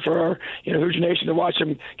team, and for our Hoosier Nation to watch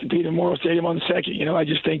them compete in Memorial Stadium on the 2nd. I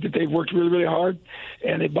just think that they've worked really, really hard,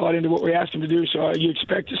 and they bought into what we asked them to do. So I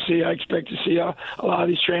expect to see a lot of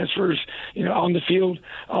these transfers, on the field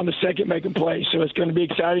on the 2nd making plays. So it's going to be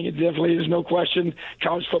exciting. It definitely is, no question.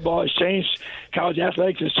 College football has changed. College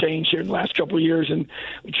athletics has changed here in the last couple of years, and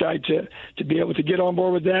we tried to be able to get on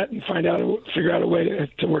board with that and figure out a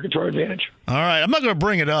way to work it to our advantage. All right. I'm not going to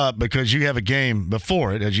bring it up because you have a game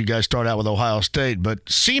before it as you guys start out with Ohio State, but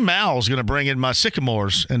C. Mal's going to bring in my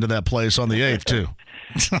Sycamores into that place on the 8th, too.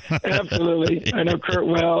 Absolutely. I know Kurt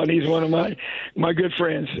well, and he's one of my good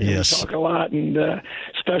friends. Yes. We talk a lot, and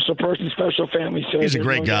special person, special family. So he's a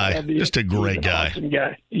great guy. Just a great guy. Awesome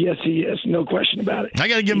guy. Yes, he is. No question about it. I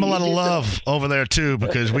got to give him a lot of love over there, too,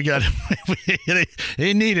 because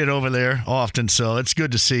they need it over there often. So it's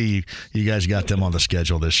good to see you guys got them on the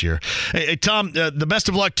schedule this year. Hey Tom, the best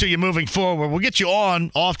of luck to you moving forward. We'll get you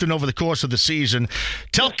on often over the course of the season.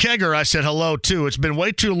 Tell Kegger I said hello, too. It's been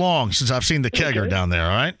way too long since I've seen the Kegger down there. All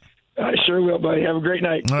right? I sure will, buddy. Have a great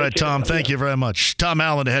night. All right, Tom, thank you very much. Tom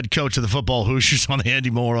Allen, the head coach of the football Hoosiers on the Andy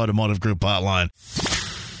Moore Automotive Group hotline.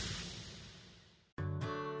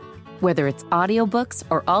 Whether it's audiobooks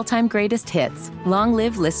or all-time greatest hits, long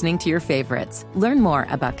live listening to your favorites. Learn more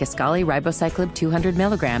about Kisqali Ribociclib 200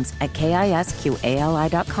 milligrams at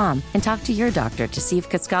KISQALI.com and talk to your doctor to see if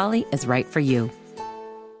Kisqali is right for you.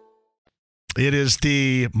 It is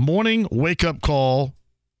the morning wake-up call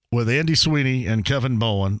with Andy Sweeney and Kevin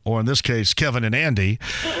Bowen, or in this case, Kevin and Andy.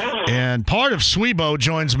 And part of Swebo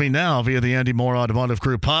joins me now via the Andy Moore Automotive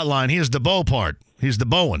Group hotline. He is the Bo part. He's the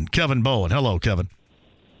Bowen, Kevin Bowen. Hello, Kevin.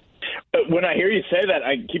 When I hear you say that,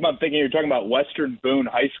 I keep on thinking you're talking about Western Boone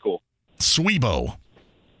High School. Swebo.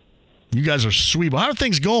 You guys are Swebo. How are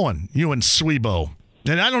things going, you and Swebo?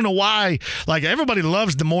 And I don't know why, like, everybody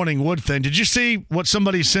loves the Morning Wood thing. Did you see what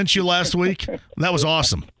somebody sent you last week? That was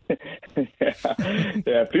awesome.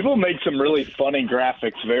 Yeah, people make some really funny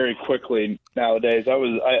graphics very quickly nowadays. I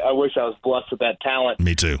wish I was blessed with that talent.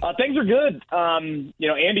 Me too. Things are good.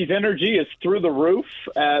 Andy's energy is through the roof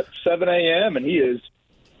at 7 a.m., and he is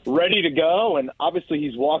ready to go. And obviously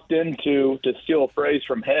he's walked into, to steal a phrase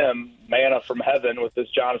from him, manna from heaven with this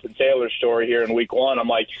Jonathan Taylor story here in week 1. I'm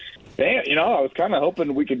like, damn, I was kind of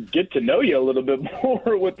hoping we could get to know you a little bit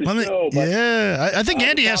more with the show. But, yeah, I think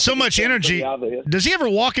Andy has so much energy. Does he ever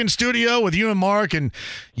walk in studio with you and Mark and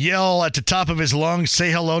yell at the top of his lungs,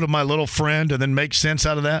 say hello to my little friend, and then make sense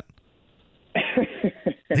out of that?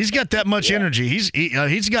 He's got that much energy.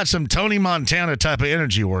 He's got some Tony Montana type of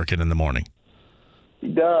energy working in the morning. He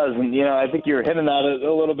does, and, I think you're hinting at it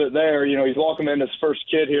a little bit there. He's welcoming his first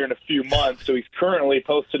kid here in a few months, so he's currently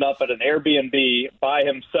posted up at an Airbnb by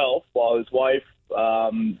himself while his wife,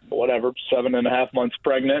 7.5 months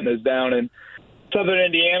pregnant, and is down in Southern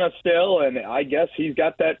Indiana still, and I guess he's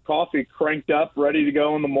got that coffee cranked up, ready to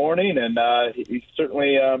go in the morning, and he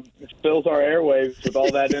certainly fills our airwaves with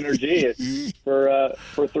all that energy for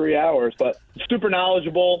 3 hours. But super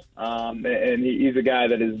knowledgeable, and he's a guy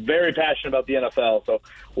that is very passionate about the NFL, so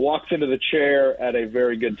walks into the chair at a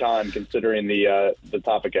very good time considering the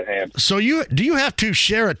topic at hand. So do you have to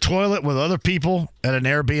share a toilet with other people at an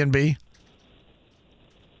Airbnb? Do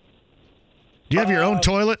you have your own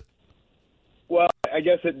toilet? Well, I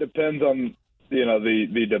guess it depends on,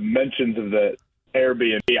 the dimensions of the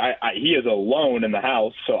Airbnb. He is alone in the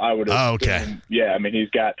house, so I would assume, okay. Yeah, he's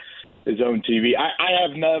got his own TV. I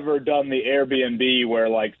have never done the Airbnb where,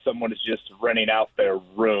 like, someone is just renting out their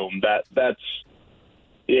room. I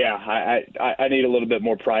need a little bit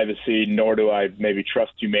more privacy, nor do I maybe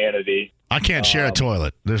trust humanity. I can't share a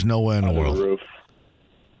toilet. There's no way in the world. Roof.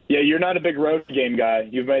 Yeah, you're not a big road game guy.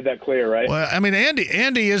 You've made that clear, right? Well,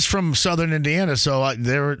 Andy is from Southern Indiana, so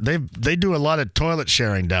they do a lot of toilet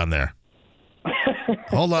sharing down there.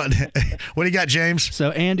 Hold on. What do you got, James?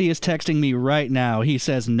 So Andy is texting me right now. He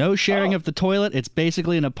says, no sharing of the toilet. It's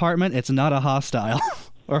basically an apartment. It's not a hostile.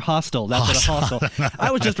 Or hostel. That's what a hostel.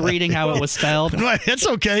 I was just reading how it was spelled. Right, it's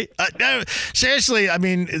okay. Seriously,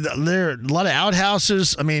 there are a lot of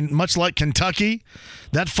outhouses. Much like Kentucky,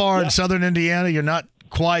 that far in Southern Indiana, you're not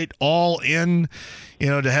quite all in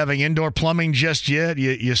to having indoor plumbing just yet.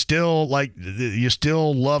 You still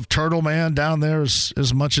love Turtle Man down there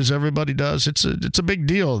as much as everybody does. It's a big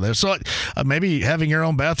deal there. So maybe having your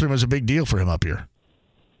own bathroom is a big deal for him up here.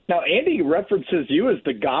 Now, Andy references you as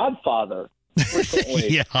the Godfather frequently.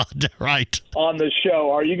 Yeah, right. On the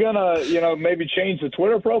show. Are you going to, maybe change the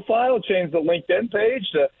Twitter profile, change the LinkedIn page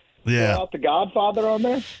to throw out the Godfather on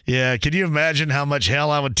there? Yeah, can you imagine how much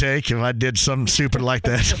hell I would take if I did something stupid like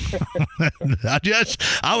that?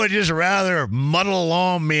 I would just rather muddle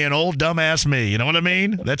along me and old dumbass me. You know what I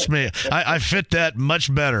mean? That's me. I fit that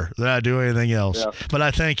much better than I do anything else. Yeah. But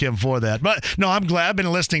I thank him for that. But no, I'm glad. I've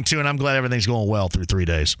been listening to, and I'm glad everything's going well through 3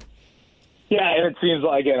 days. Yeah, and it seems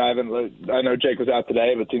like, again, I know Jake was out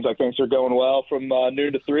today, but it seems like things are going well from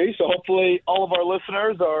noon to 3. So hopefully all of our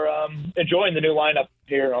listeners are enjoying the new lineup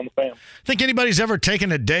here on the Fan. Think anybody's ever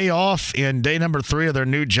taken a day off in day number 3 of their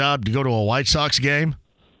new job to go to a White Sox game?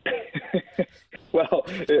 Well,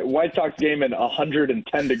 White Sox game in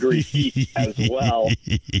 110-degree heat as well.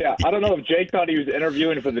 Yeah, I don't know if Jake thought he was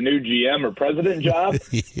interviewing for the new GM or president job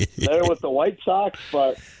there with the White Sox,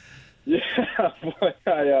 but... Yeah,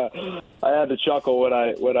 I had to chuckle when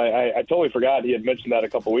I totally forgot he had mentioned that a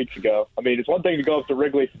couple weeks ago. I mean, it's one thing to go up to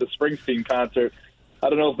Wrigley for the Springsteen concert. I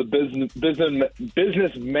don't know if the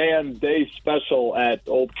businessman day special at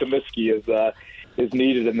Old Comiskey is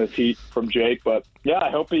needed in this heat from Jake. But yeah, I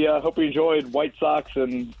hope he enjoyed White Sox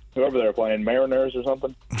and whoever they're playing, Mariners or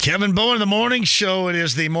something. Kevin Bowen, the morning show. It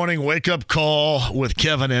is the morning wake-up call with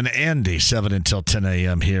Kevin and Andy, 7 until 10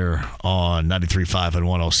 a.m. here on 93.5 and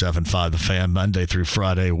 107.5 The Fan, Monday through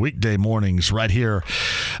Friday, weekday mornings right here.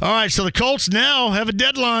 All right, so the Colts now have a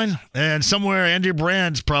deadline, and somewhere Andy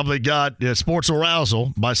Brand's probably got sports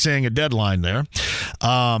arousal by saying a deadline there.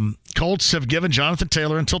 Colts have given Jonathan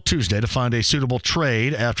Taylor until Tuesday to find a suitable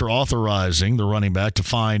trade after authorizing the running back to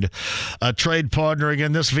find a trade partner.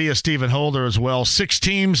 Again, this via Stephen Holder as well. 6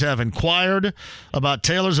 teams have inquired about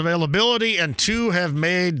Taylor's availability, and 2 have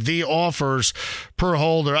made the offers per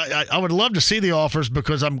Holder. I would love to see the offers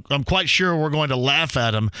because I'm quite sure we're going to laugh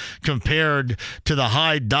at them compared to the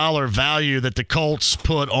high dollar value that the Colts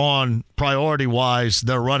put on priority-wise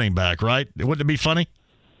their running back, right? Wouldn't it be funny?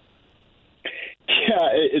 Yeah,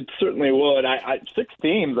 it certainly would. 6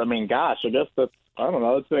 teams, I mean, gosh, I guess that's, I don't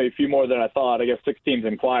know, that's maybe a few more than I thought. I guess 6 teams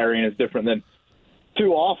inquiring is different than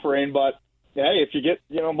 2 offering, but hey, if you get,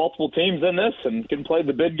 multiple teams in this and can play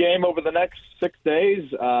the bid game over the next 6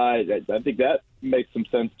 days, I think that makes some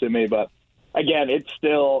sense to me. But again, it's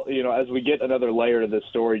still, as we get another layer to this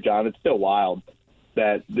story, John, it's still wild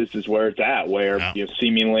that this is where it's at, where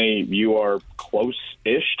seemingly you are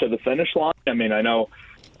close-ish to the finish line. I mean, I know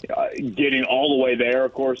getting all the way there,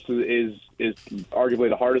 of course, is arguably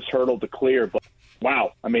the hardest hurdle to clear. But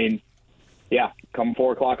wow, I mean, yeah, come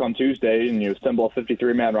 4 o'clock on Tuesday and you assemble a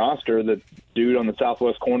 53-man roster. The dude on the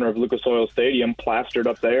southwest corner of Lucas Oil Stadium plastered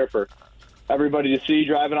up there for everybody to see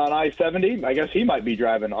driving on I-70. I guess he might be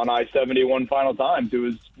driving on I-70 one final time to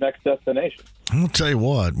his next destination. I'll tell you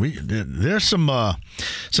what, there's some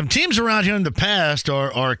teams around here in the past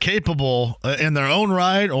are capable in their own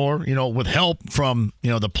right, or with help from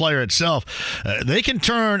the player itself. They can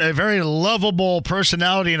turn a very lovable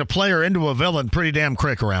personality and a player into a villain pretty damn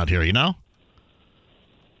quick around here.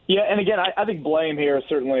 Yeah, and again, I think blame here is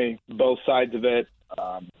certainly both sides of it.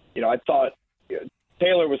 I thought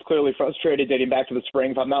Taylor was clearly frustrated dating back to the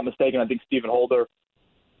spring. If I'm not mistaken, I think Stephen Holder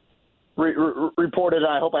reported, and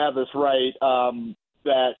I hope I have this right,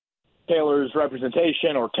 that Taylor's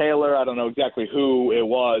representation, or Taylor, I don't know exactly who it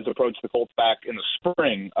was, approached the Colts back in the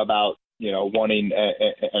spring about, wanting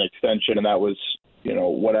an extension, and that was,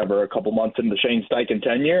 a couple months into Shane Steichen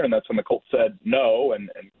tenure, and that's when the Colts said no,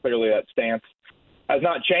 and clearly that stance has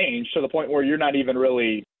not changed to the point where you're not even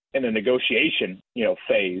really in a negotiation,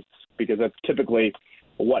 phase, because that's typically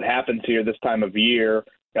what happens here this time of year.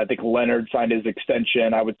 I think Leonard signed his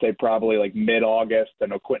extension, I would say probably like mid-August. I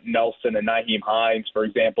know Quentin Nelson and Nyheim Hines, for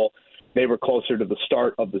example, they were closer to the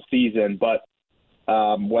start of the season. But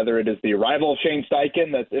whether it is the arrival of Shane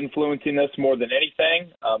Steichen that's influencing this more than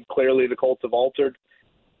anything, clearly the Colts have altered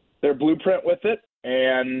their blueprint with it.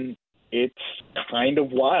 And it's kind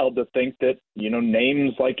of wild to think that,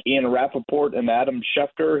 names like Ian Rappaport and Adam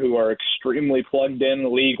Schefter, who are extremely plugged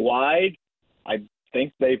in league-wide, I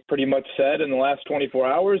think they pretty much said in the last 24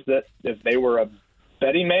 hours that if they were a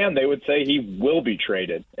betting man, they would say he will be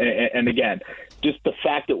traded. And again, just the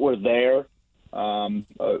fact that we're there,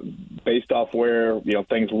 based off where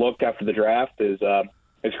things look after the draft, is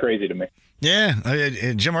crazy to me. Yeah,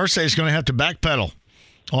 Jim Irsay is going to have to backpedal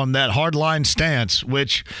on that hardline stance,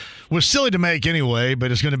 which was silly to make anyway,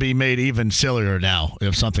 but it's going to be made even sillier now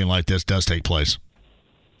if something like this does take place.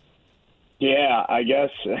 Yeah, I guess.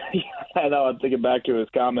 I know. I'm thinking back to his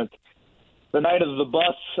comments the night of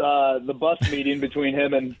the bus meeting between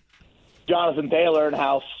him and Jonathan Taylor, and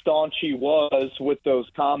how staunch he was with those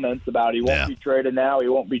comments about he won't be traded now, he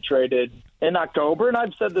won't be traded in October. And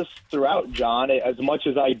I've said this throughout, John, as much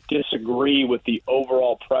as I disagree with the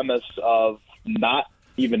overall premise of not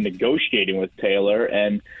even negotiating with Taylor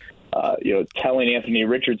and telling Anthony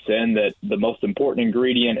Richardson that the most important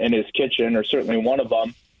ingredient in his kitchen, or certainly one of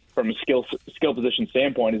them from a skill position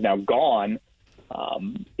standpoint, is now gone.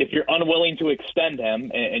 If you're unwilling to extend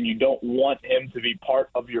him and you don't want him to be part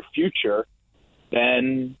of your future,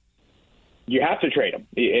 then you have to trade him,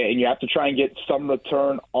 and you have to try and get some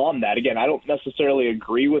return on that. Again, I don't necessarily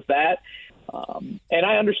agree with that. And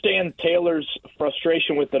I understand Taylor's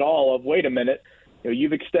frustration with it all of, wait a minute,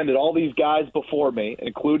 you've extended all these guys before me,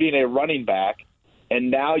 including a running back,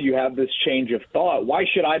 and now you have this change of thought. Why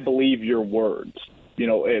should I believe your words?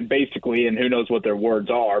 Basically, and who knows what their words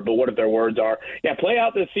are, but what if their words are, play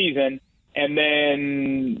out this season, and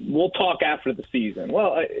then we'll talk after the season.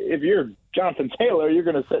 Well, if you're Jonathan Taylor, you're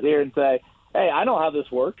going to sit here and say, hey, I know how this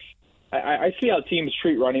works. I see how teams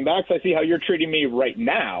treat running backs. I see how you're treating me right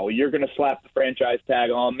now. You're going to slap the franchise tag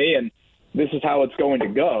on me, and this is how it's going to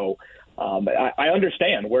go. I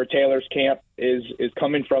understand where Taylor's camp is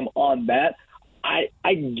coming from on that.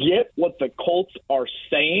 I get what the Colts are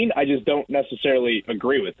saying. I just don't necessarily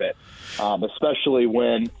agree with it, especially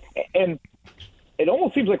when – and it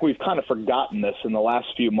almost seems like we've kind of forgotten this in the last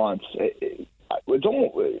few months. It's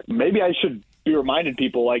almost, maybe I should be reminding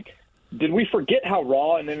people, like, did we forget how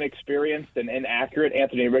raw and inexperienced and inaccurate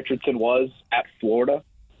Anthony Richardson was at Florida?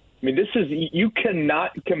 I mean, you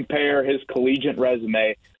cannot compare his collegiate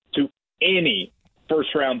resume to any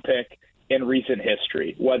first-round pick in recent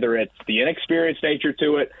history, whether it's the inexperienced nature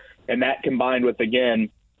to it, and that combined with, again,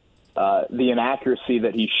 the inaccuracy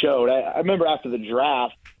that he showed. I remember after the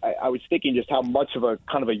draft, I was thinking just how much of a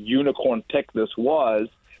kind of a unicorn pick this was.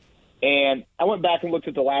 And I went back and looked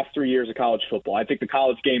at the last 3 years of college football. I think the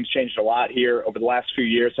college game's changed a lot here over the last few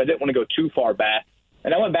years, so I didn't want to go too far back.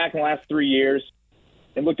 And I went back in the last 3 years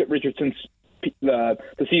and looked at Richardson's the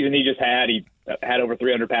season he just had. He had over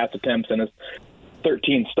 300 pass attempts in his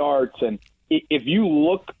 13 starts. And if you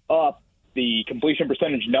look up the completion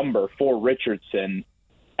percentage number for Richardson,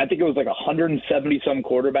 I think it was like 170-some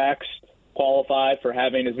quarterbacks qualify for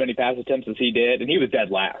having as many pass attempts as he did, and he was dead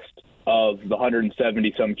last of the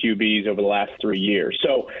 170-some QBs over the last 3 years.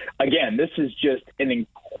 So, again, this is just an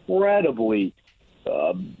incredibly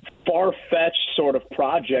far-fetched sort of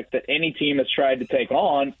project that any team has tried to take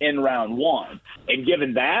on in round one. And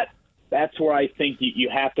given that, that's where I think you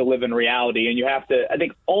have to live in reality, and you have to, I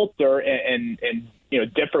think, alter and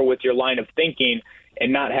differ with your line of thinking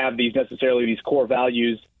and not have these core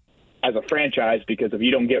values as a franchise, because if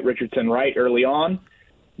you don't get Richardson right early on,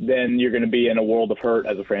 then you're going to be in a world of hurt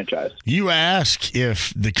as a franchise. You ask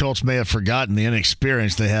if the Colts may have forgotten the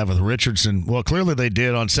inexperience they have with Richardson. Well, clearly they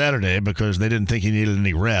did on Saturday, because they didn't think he needed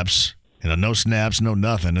any reps. No snaps, no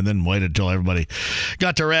nothing, and then waited until everybody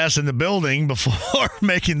got their ass in the building before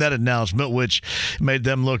making that announcement, which made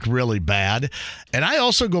them look really bad. And I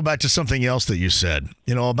also go back to something else that you said,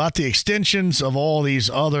 about the extensions of all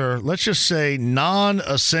these other, let's just say,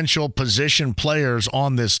 non-essential position players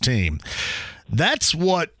on this team. That's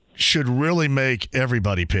what should really make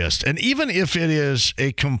everybody pissed. And even if it is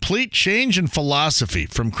a complete change in philosophy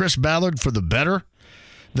from Chris Ballard for the better,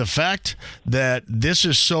 the fact that this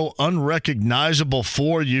is so unrecognizable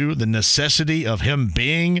for you, the necessity of him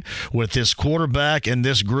being with this quarterback and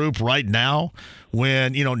this group right now,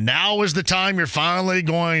 when, now is the time you're finally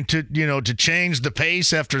going to, to change the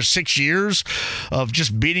pace after 6 years of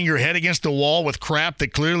just beating your head against the wall with crap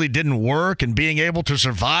that clearly didn't work and being able to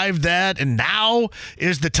survive that. And now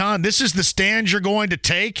is the time. This is the stand you're going to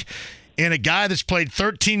take in a guy that's played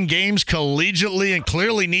 13 games collegiately and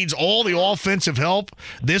clearly needs all the offensive help.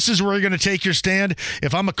 This is where you're going to take your stand.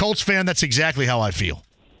 If I'm a Colts fan, that's exactly how I feel.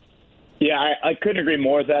 Yeah, I couldn't agree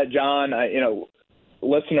more with that, John.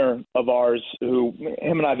 Listener of ours who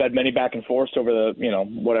him and I have had many back and forths over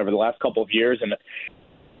the last couple of years, and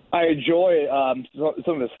I enjoy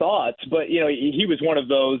some of his thoughts. But he was one of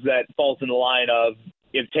those that falls in the line of,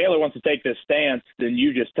 if Taylor wants to take this stance, then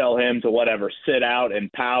you just tell him to sit out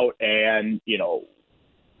and pout and,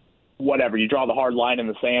 whatever. You draw the hard line in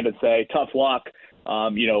the sand and say, tough luck. We're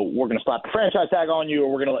going to slap the franchise tag on you,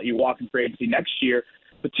 or we're going to let you walk in free agency next year.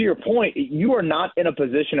 But to your point, you are not in a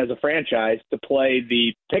position as a franchise to play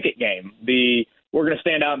the ticket game. We're going to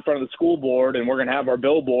stand out in front of the school board and we're going to have our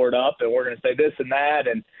billboard up and we're going to say this and that.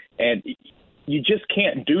 And you just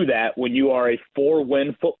can't do that when you are a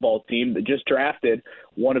 4-win football team that just drafted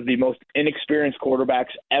one of the most inexperienced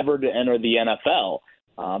quarterbacks ever to enter the NFL.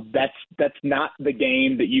 That's not the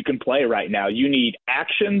game that you can play right now. You need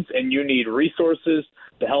actions and you need resources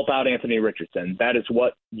to help out Anthony Richardson. That is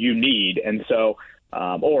what you need. And so,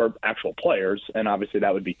 or actual players, and obviously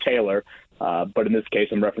that would be Taylor. But in this case,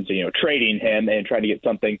 I'm referencing, trading him and trying to get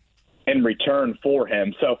something in return for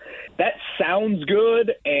him. So that sounds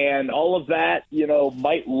good, and all of that,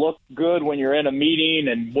 might look good when you're in a meeting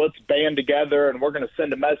and let's band together and we're going to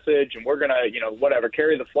send a message and we're going to,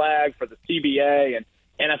 carry the flag for the CBA and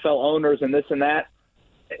NFL owners and this and that.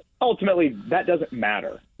 Ultimately, that doesn't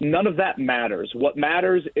matter. None of that matters. What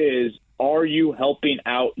matters is, are you helping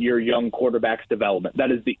out your young quarterback's development?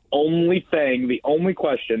 That is the only thing, the only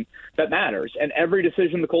question that matters. And every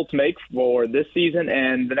decision the Colts make for this season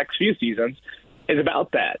and the next few seasons is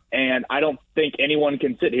about that. And I don't think anyone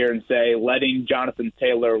can sit here and say letting Jonathan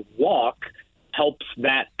Taylor walk helps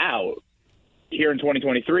that out here in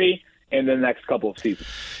 2023 and the next couple of seasons.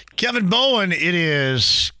 Kevin Bowen, it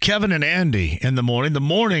is Kevin and Andy in the morning. The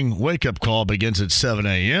morning wake-up call begins at 7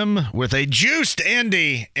 a.m. with a juiced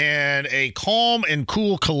Andy and a calm and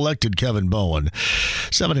cool, collected Kevin Bowen.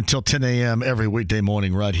 7 until 10 a.m. every weekday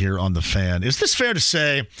morning right here on The Fan. Is this fair to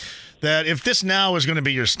say that if this now is going to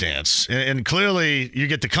be your stance, and clearly you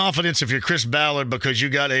get the confidence if you're Chris Ballard because you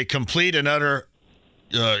got a complete and utter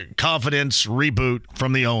confidence reboot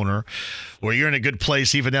from the owner, where you're in a good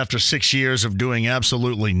place even after 6 years of doing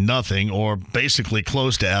absolutely nothing, or basically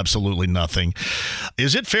close to absolutely nothing.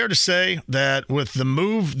 Is it fair to say that with the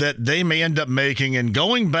move that they may end up making, and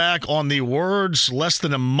going back on the words less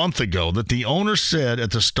than a month ago that the owner said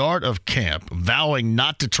at the start of camp, vowing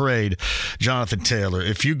not to trade Jonathan Taylor,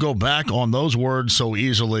 if you go back on those words so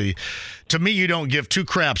easily, to me you don't give two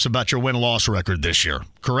craps about your win-loss record this year,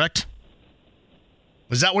 correct?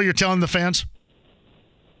 Is that what you're telling the fans?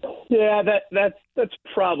 Yeah, that's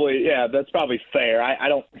probably fair.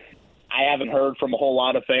 I haven't heard from a whole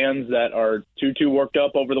lot of fans that are too worked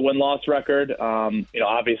up over the win-loss record.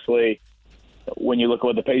 Obviously, when you look at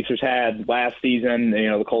what the Pacers had last season,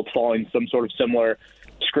 the Colts following some sort of similar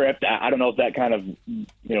script. I don't know if that kind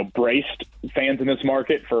of braced fans in this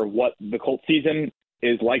market for what the Colts season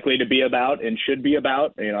is likely to be about and should be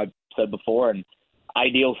about. I've said before, an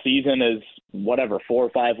ideal season is 4 or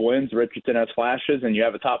 5 wins. Richardson has flashes, and you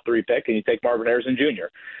have a top 3 pick, and you take Marvin Harrison Jr.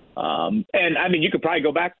 And I mean, you could probably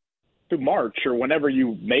go back to March or whenever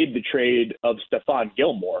you made the trade of Stephon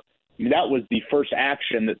Gilmore. I mean, that was the first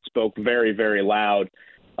action that spoke very, very loud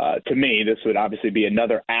to me. This would obviously be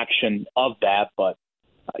another action of that, but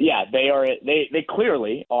they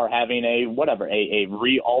clearly are having a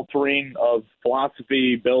re-altering of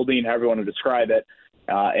philosophy, building, however you want to describe it.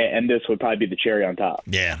 And this would probably be the cherry on top.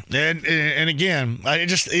 Yeah, and again,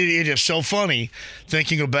 it is so funny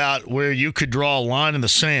thinking about where you could draw a line in the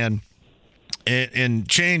sand and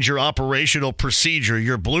change your operational procedure,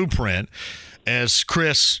 your blueprint, as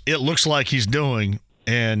Chris, it looks like he's doing,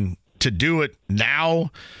 and to do it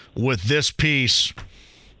now with this piece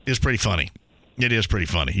is pretty funny. It is pretty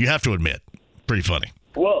funny. You have to admit, pretty funny.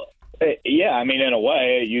 Well, yeah, I mean, in a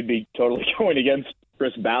way, you'd be totally going against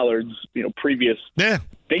Chris Ballard's, previous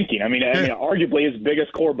thinking. I mean, arguably his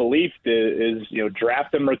biggest core belief is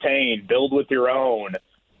draft and retain, build with your own,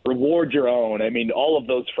 reward your own. I mean, all of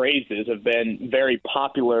those phrases have been very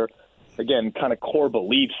popular, again, kind of core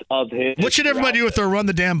beliefs of his. What should everybody do with their run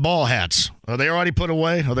the damn ball hats? Are they already put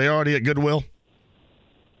away? Are they already at Goodwill?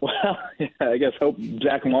 Well, I guess hope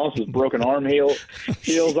Zach Moss's broken arm heals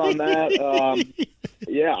on that.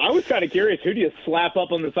 Yeah, I was kind of curious. Who do you slap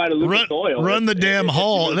up on the side of Lucas Oil? Run the damn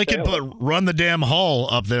Hall. They could put run the damn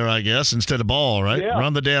Hall up there, I guess, instead of ball, right? Yeah.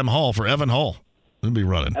 Run the damn Hall for Evan Hall. He'll be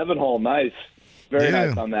running. Evan Hall, nice. Very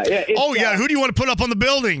nice on that. Yeah. Who do you want to put up on the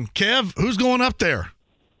building, Kev? Who's going up there?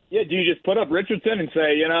 Yeah, do you just put up Richardson and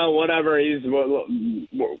say, whatever,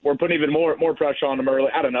 we're putting even more pressure on him early?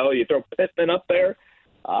 I don't know. You throw Pittman up there.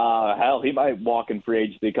 Hell, he might walk in free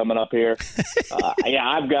agency coming up here.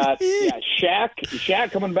 I've got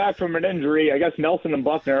Shaq coming back from an injury. I guess Nelson and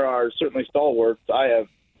Buckner are certainly stalwarts. I have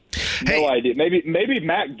no idea. Maybe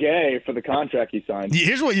Matt Gay for the contract he signed.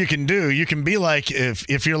 Here's what you can do. You can be like,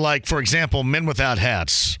 if you're like, for example, Men Without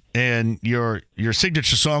Hats, and your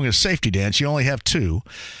signature song is Safety Dance. You only have 2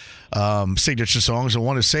 signature songs, and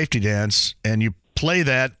one is Safety Dance, and you play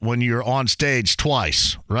that when you're on stage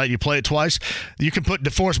twice, right? You play it twice. You can put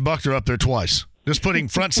DeForest Buckner up there twice. Just putting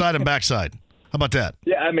front side and back side. How about that?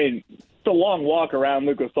 Yeah, I mean, it's a long walk around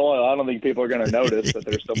Lucas Oil. I don't think people are going to notice that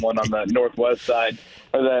there's someone on the northwest side.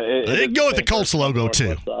 Or go with the Colts logo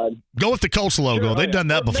too. Side. Go with the Colts logo. Sure, They've done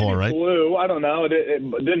that before, right? Blue. I don't know.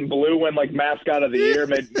 Didn't Blue win like mascot of the year?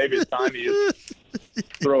 Maybe it's time you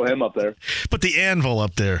just throw him up there. Put the anvil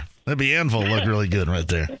up there. That'd anvil look really good right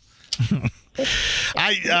there.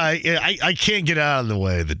 I can't get out of the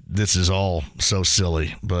way that this is all so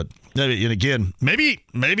silly, but and again, maybe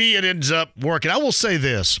it ends up working. I will say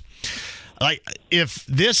this: if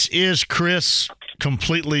this is Chris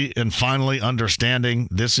completely and finally understanding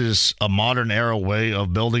this is a modern era way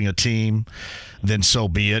of building a team, then so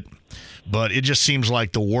be it. But it just seems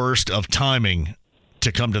like the worst of timing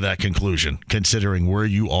to come to that conclusion, considering where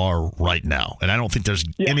you are right now, and I don't think there's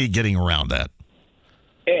any getting around that.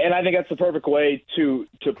 And I think that's the perfect way to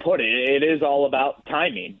put it. It is all about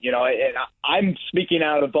timing, and I'm speaking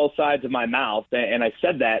out of both sides of my mouth. And I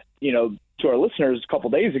said that, to our listeners a couple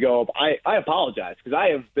days ago. I apologize because I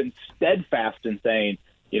have been steadfast in saying,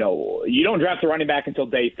 you don't draft a running back until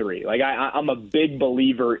day 3. Like I'm a big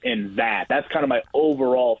believer in that. That's kind of my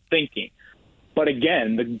overall thinking. But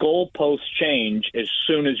again, the goalposts change as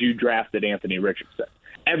soon as you drafted Anthony Richardson.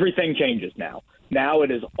 Everything changes now. Now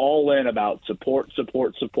it is all in about support.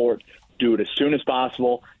 Do it as soon as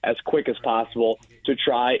possible, as quick as possible to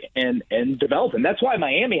try and develop him. That's why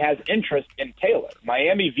Miami has interest in Taylor.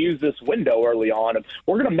 Miami views this window early on of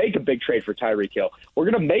we're going to make a big trade for Tyreek Hill.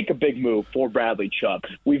 We're going to make a big move for Bradley Chubb.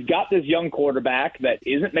 We've got this young quarterback that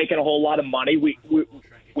isn't making a whole lot of money. We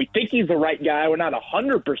think he's the right guy. We're not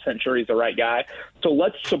 100% sure he's the right guy. So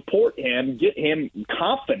let's support him, get him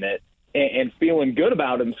confident and feeling good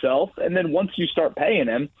about himself. And then once you start paying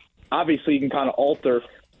him, obviously you can kind of alter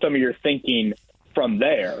some of your thinking from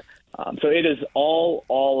there. So it is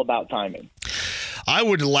all about timing. I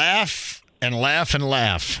would laugh and laugh and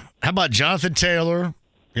laugh. How about Jonathan Taylor?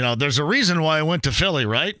 There's a reason why I went to Philly,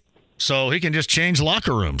 right? So he can just change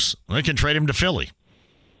locker rooms. They can trade him to Philly.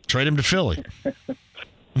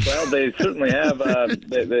 Well, they certainly have.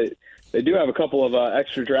 They do have a couple of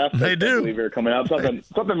extra draft picks, I believe, are coming out.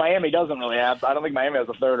 Something Miami doesn't really have. I don't think Miami has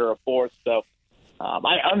a third or a fourth. So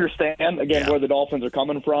I understand, again, where the Dolphins are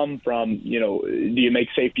coming from. Do you make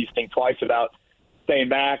safeties think twice about staying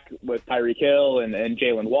back with Tyreek Hill and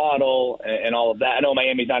Jalen Waddle and all of that? I know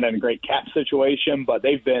Miami's not in a great cap situation, but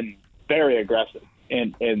they've been very aggressive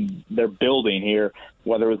in their building here,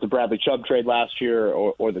 whether it was the Bradley Chubb trade last year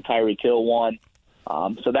or the Tyreek Hill one.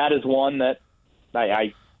 So that is one that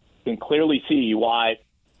I can clearly see why,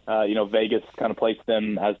 Vegas kind of placed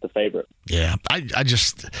them as the favorite. Yeah, I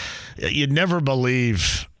just, you'd never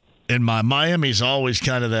believe in Miami's always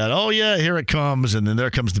kind of that, oh, yeah, here it comes, and then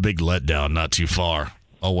there comes the big letdown not too far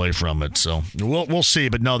away from it. So we'll see.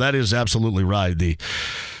 But, no, that is absolutely right.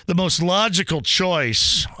 The most logical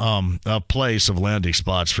choice of place of landing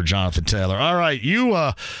spots for Jonathan Taylor. All right,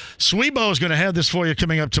 Swebo is going to have this for you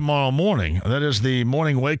coming up tomorrow morning. That is the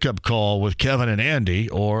morning wake-up call with Kevin and Andy,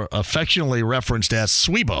 or affectionately referenced as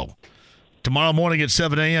Swebo. Tomorrow morning at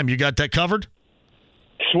 7 a.m. You got that covered?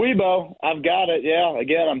 Swebo, I've got it. Yeah,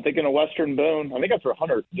 again, I'm thinking of Western Boone. I think that's where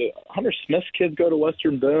Hunter Smith's kids go to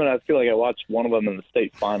Western Boone. I feel like I watched one of them in the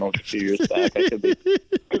state finals a few years back. I could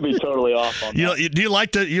be totally off on that. Do you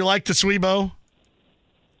like the Swebo?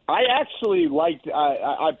 I actually liked.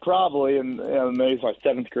 I probably, and maybe it's my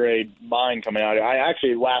 7th grade mind coming out. I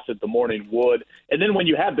actually laughed at the morning wood, and then when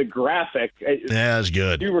you had the graphic, that's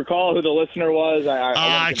good. Do you recall who the listener was?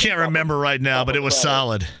 I can't remember right now, but it was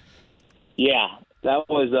solid. Yeah. That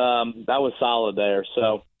was solid there.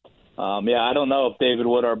 So, I don't know if David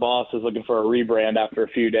Wood, our boss, is looking for a rebrand after a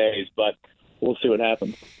few days, but we'll see what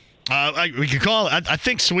happens. We could call it. I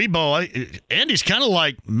think Swebo. Andy's kind of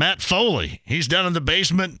like Matt Foley. He's down in the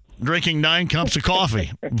basement drinking 9 cups of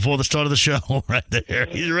coffee before the start of the show. Right there,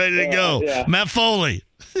 he's ready to go. Yeah. Matt Foley.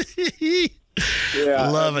 Yeah,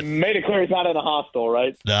 love it. Made it clear he's not in a hostel,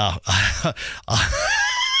 right? No.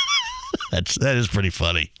 That is pretty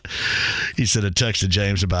funny. He sent a text to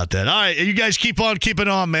James about that. All right, you guys keep on keeping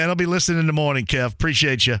on, man. I'll be listening in the morning, Kev.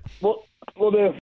 Appreciate you. We'll do.